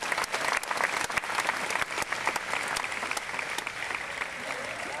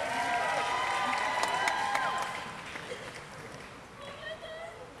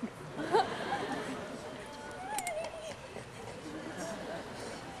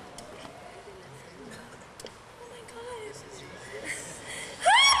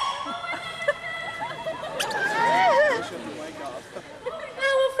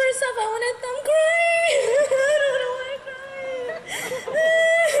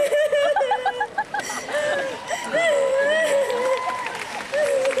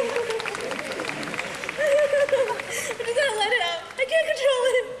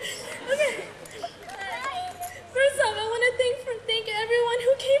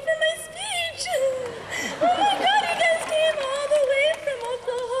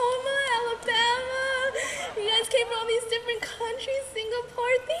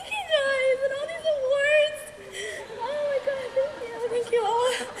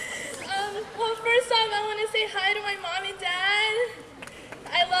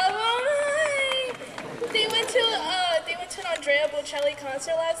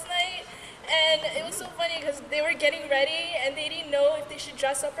 concert last night, and it was so funny because they were getting ready and they didn't know if they should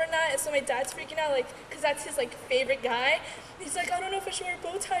dress up or not, and so my dad's freaking out, like, because that's his, like, favorite guy. He's like, I don't know if I should wear a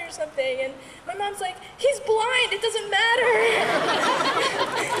bow tie or something, and my mom's like, he's blind, it doesn't matter.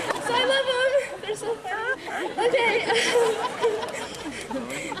 So I love them, they're so funny. Okay,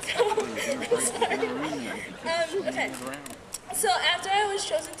 okay. So after I was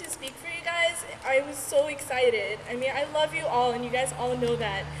chosen to speak for you guys, I was so excited. I mean, I love you all, and you guys all know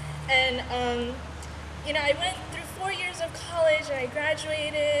that. And, you know, I went through 4 years of college, and I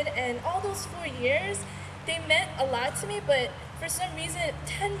graduated, and all those 4 years, they meant a lot to me, but for some reason,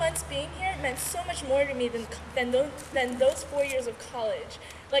 10 months being here meant so much more to me than those 4 years of college.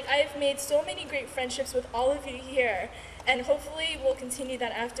 Like, I've made so many great friendships with all of you here, and hopefully we'll continue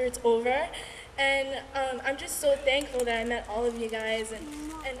that after it's over. And I'm just so thankful that I met all of you guys and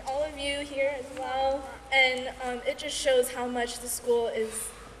all of you here as well. And it just shows how much the school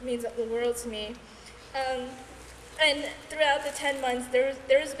means the world to me. And throughout the 10 months, there's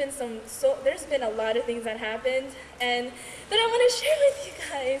been a lot of things that happened and that I want to share with you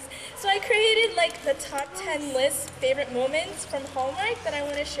guys. So I created like the top 10 list favorite moments from Hallmark that I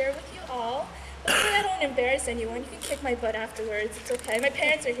want to share with you all. Hopefully I don't embarrass anyone. You can kick my butt afterwards. It's okay. My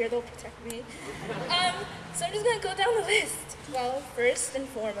parents are here. They'll protect me. So I'm just going to go down the list. Well, first and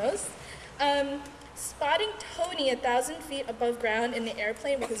foremost, spotting Tony 1,000 feet above ground in the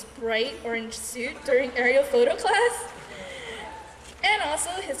airplane with his bright orange suit during aerial photo class. And also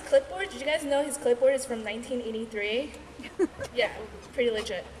his clipboard. Did you guys know his clipboard is from 1983? Yeah, pretty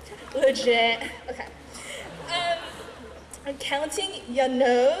legit. Legit. Okay. I'm counting your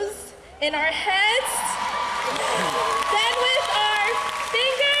nose in our heads, then with our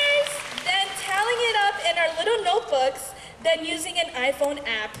fingers, then tallying it up in our little notebooks, then using an iPhone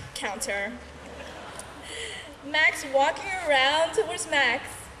app counter. Max walking around. Where's Max?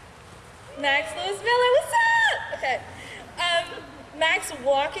 Max Lewis Miller, what's up? Okay. Max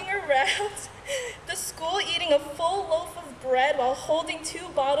walking around the school eating a full loaf of bread while holding 2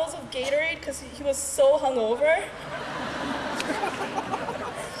 bottles of Gatorade because he was so hungover.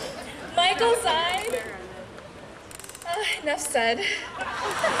 Michael Zine. Enough said.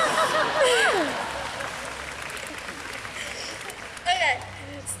 Okay.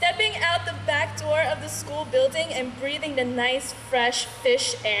 Stepping out the back door of the school building and breathing the nice, fresh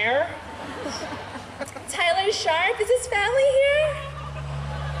fish air. Tyler Sharp, is his family here?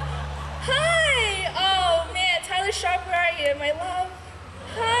 Hi! Oh man, Tyler Sharp, where are you, my love?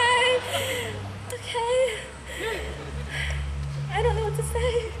 Hi! Okay. I don't know what to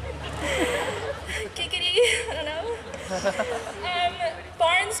say. Giggity, I don't know.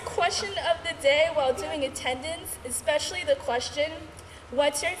 Barnes' question of the day while doing attendance, especially the question,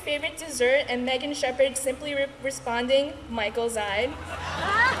 what's your favorite dessert? And Megan Shepherd simply responding, Michael Zide.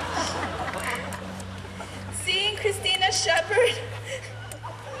 Seeing Christina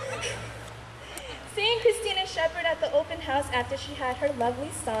Shepherd at the open house after she had her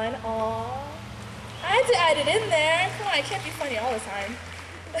lovely son. Aww. I had to add it in there. Come on, I can't be funny all the time.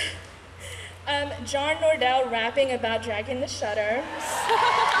 John Nordell rapping about dragging the shutter.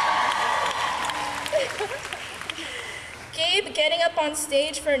 Gabe getting up on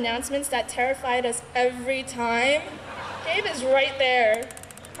stage for announcements that terrified us every time. Gabe is right there.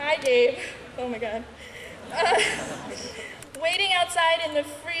 Hi, Gabe. Oh my God. Waiting outside in the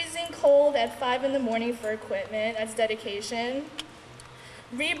freezing cold at 5 in the morning for equipment. That's dedication.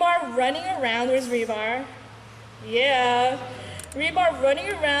 Rebar running around. Where's Rebar? Yeah. Rebar running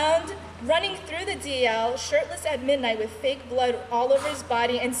around, running through the DL, shirtless at midnight with fake blood all over his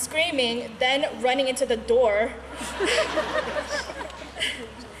body and screaming, then running into the door.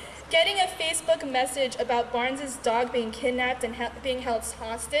 Getting a Facebook message about Barnes' dog being kidnapped and being held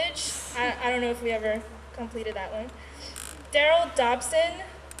hostage. I don't know if we ever completed that one. Daryl Dobson,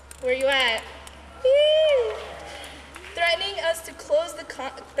 where you at? Whee! Threatening us to close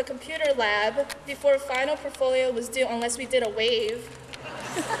the computer lab before final portfolio was due unless we did a wave.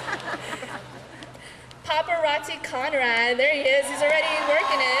 Paparazzi Conrad, there he is, he's already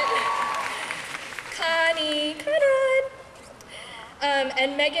working it. Conrad.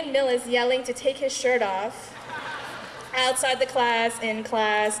 And Megan Millis yelling to take his shirt off. Outside the class, in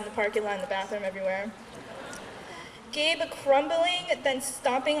the parking lot, in the bathroom, everywhere. Gabe crumbling, then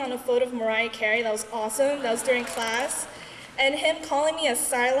stomping on a photo of Mariah Carey. That was awesome. That was during class. And him calling me a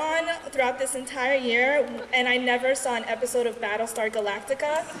Cylon throughout this entire year, and I never saw an episode of Battlestar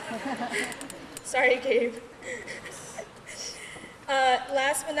Galactica. Sorry, Gabe.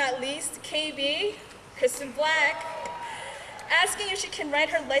 Last but not least, KB, Kristen Black, asking if she can write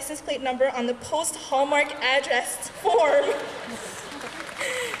her license plate number on the post-Hallmark address form.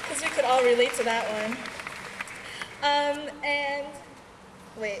 Because we could all relate to that one.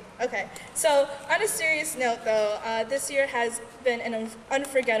 Okay. So on a serious note though, this year has been an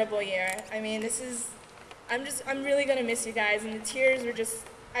unforgettable year. I mean, I'm really gonna miss you guys, and the tears were just,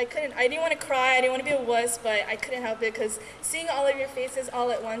 I didn't want to cry, I didn't want to be a wuss, but I couldn't help it because seeing all of your faces all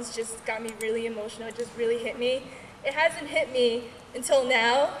at once just got me really emotional. It just really hit me. It hasn't hit me until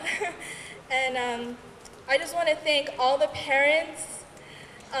now. And I just want to thank all the parents,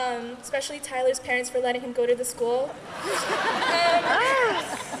 especially Tyler's parents, for letting him go to the school.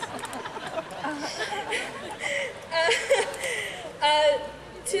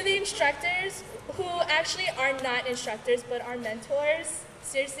 To the instructors who actually are not instructors but are mentors.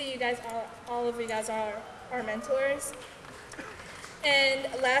 Seriously, you guys, all of you guys are mentors. And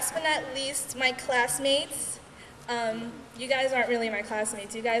last but not least, my classmates. You guys aren't really my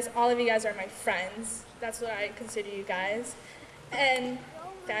classmates. All of you guys are my friends. That's what I consider you guys. And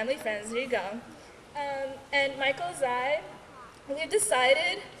family friends, there you go. And Michael and I, we've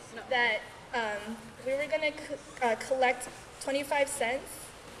decided that we were gonna collect 25 cents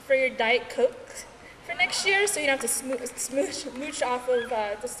for your Diet Coke for next year, so you don't have to mooch off of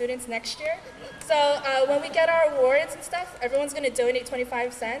the students next year. So when we get our awards and stuff, everyone's gonna donate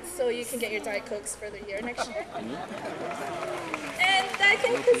 25 cents so you can get your Diet Cokes for the year next year. And that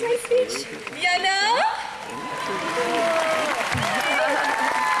concludes my speech. You know?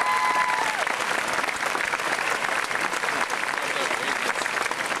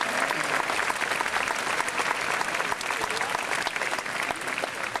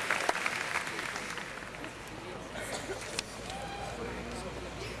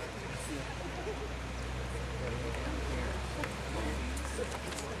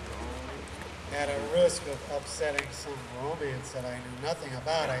 At a risk of upsetting some romance that I knew nothing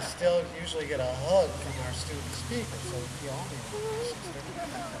about, I still usually get a hug from our student speaker, so if you all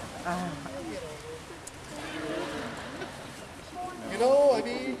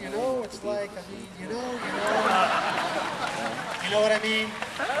it's like, you know what I mean?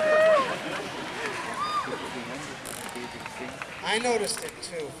 I noticed it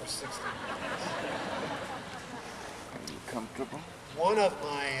too for 16 minutes. Are you comfortable? One of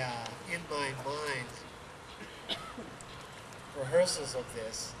my, in my mind, rehearsals of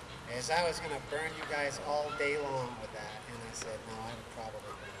this is I was going to burn you guys all day long with that, and I said, no, I would probably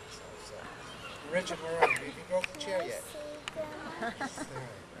burn myself. So, Richard, where are you? You broke the chair yet? All right.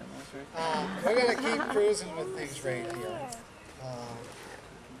 We're going to keep cruising with things right here.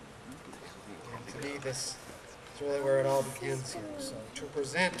 And to me, this is really where it all begins here. So, to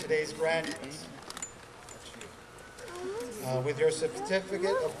present today's graduates, with your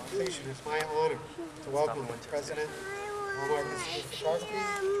certificate of completion, it's my honor to welcome the President, Hallmark Institute of Photography,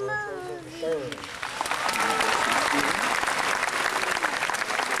 George III.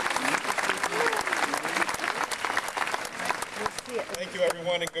 Thank you,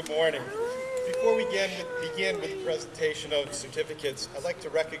 everyone, and good morning. Before we begin with the presentation of certificates, I'd like to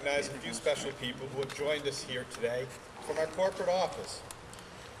recognize a few special people who have joined us here today from our corporate office.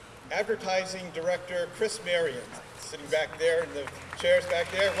 Advertising Director Chris Marion, sitting back there in the chairs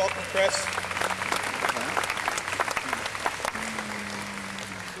back there. Welcome, Chris.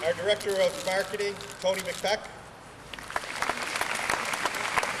 Our Director of Marketing, Tony McPeck.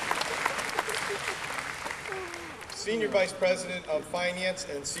 Senior Vice President of Finance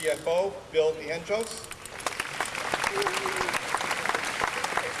and CFO, Bill Anjos.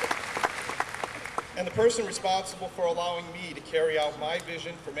 And the person responsible for allowing me to carry out my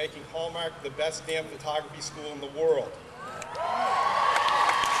vision for making Hallmark the best damn photography school in the world.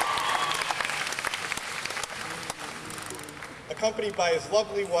 Accompanied by his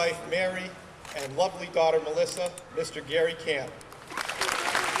lovely wife, Mary, and lovely daughter, Melissa, Mr. Gary Camp.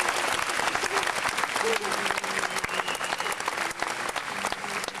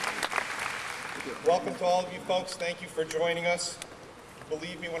 Welcome to all of you folks. Thank you for joining us.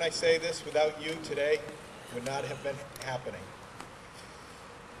 Believe me when I say this, without you today would not have been happening.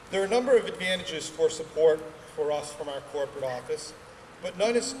 There are a number of advantages for support for us from our corporate office, but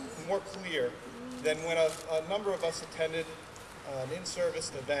none is more clear than when a number of us attended an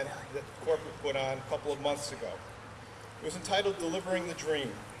in-service event that corporate put on a couple of months ago. It was entitled Delivering the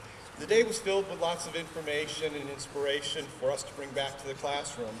Dream. The day was filled with lots of information and inspiration for us to bring back to the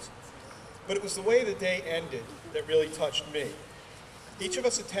classrooms, but it was the way the day ended that really touched me. Each of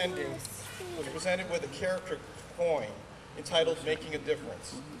us attending was presented with a character coin entitled Making a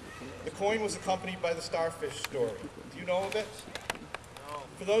Difference. The coin was accompanied by the starfish story. Do you know of it? No.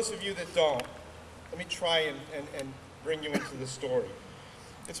 For those of you that don't, let me try and bring you into the story.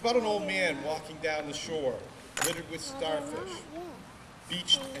 It's about an old man walking down the shore, littered with starfish,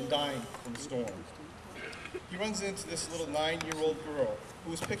 beached and dying from storms. He runs into this little 9-year-old girl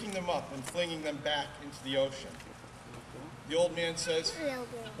who is picking them up and flinging them back into the ocean. The old man says,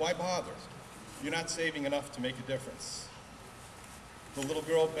 "Why bother? You're not saving enough to make a difference." The little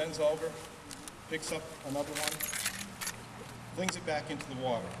girl bends over, picks up another one, flings it back into the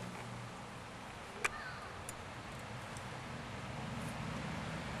water.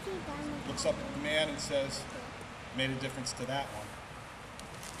 Looks up at the man and says, "Made a difference to that one."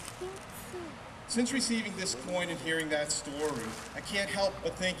 Since receiving this coin and hearing that story, I can't help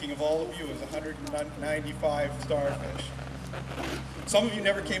but thinking of all of you as 195 starfish. Some of you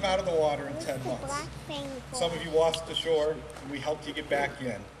never came out of the water in 10 months. Some of you washed ashore, and we helped you get back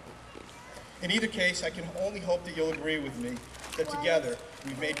in. In either case, I can only hope that you'll agree with me that together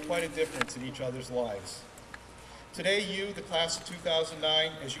we've made quite a difference in each other's lives. Today, you, the class of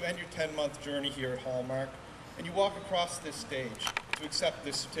 2009, as you end your 10-month journey here at Hallmark, and you walk across this stage to accept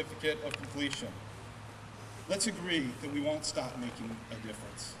this certificate of completion, let's agree that we won't stop making a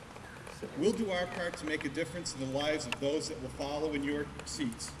difference. We'll do our part to make a difference in the lives of those that will follow in your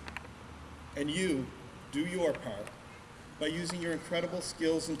seats. And you do your part by using your incredible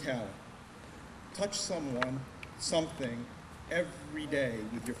skills and talent. Touch someone, something, every day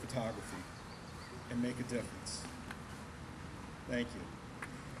with your photography and make a difference. Thank you.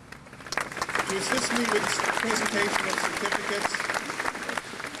 To assist me with this presentation of certificates,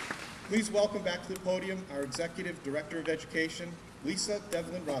 please welcome back to the podium our Executive Director of Education, Lisa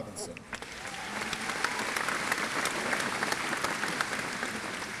Devlin Robinson.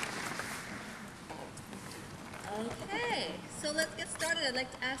 Okay, so let's get started. I'd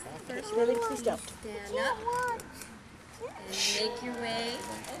like to ask the first one to stand up and make your way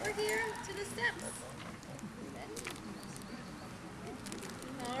over here to the steps.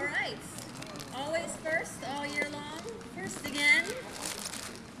 All right, always first all year long. First again,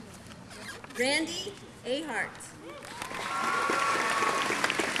 Randy Ahart.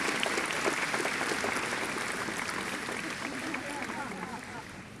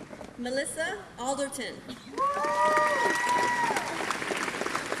 Melissa Alderton.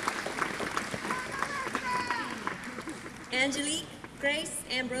 Angelique Grace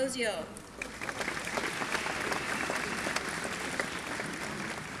Ambrosio.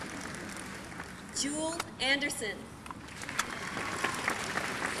 Jewel Anderson.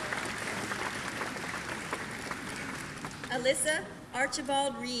 Alyssa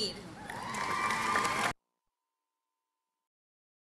Archibald Reed.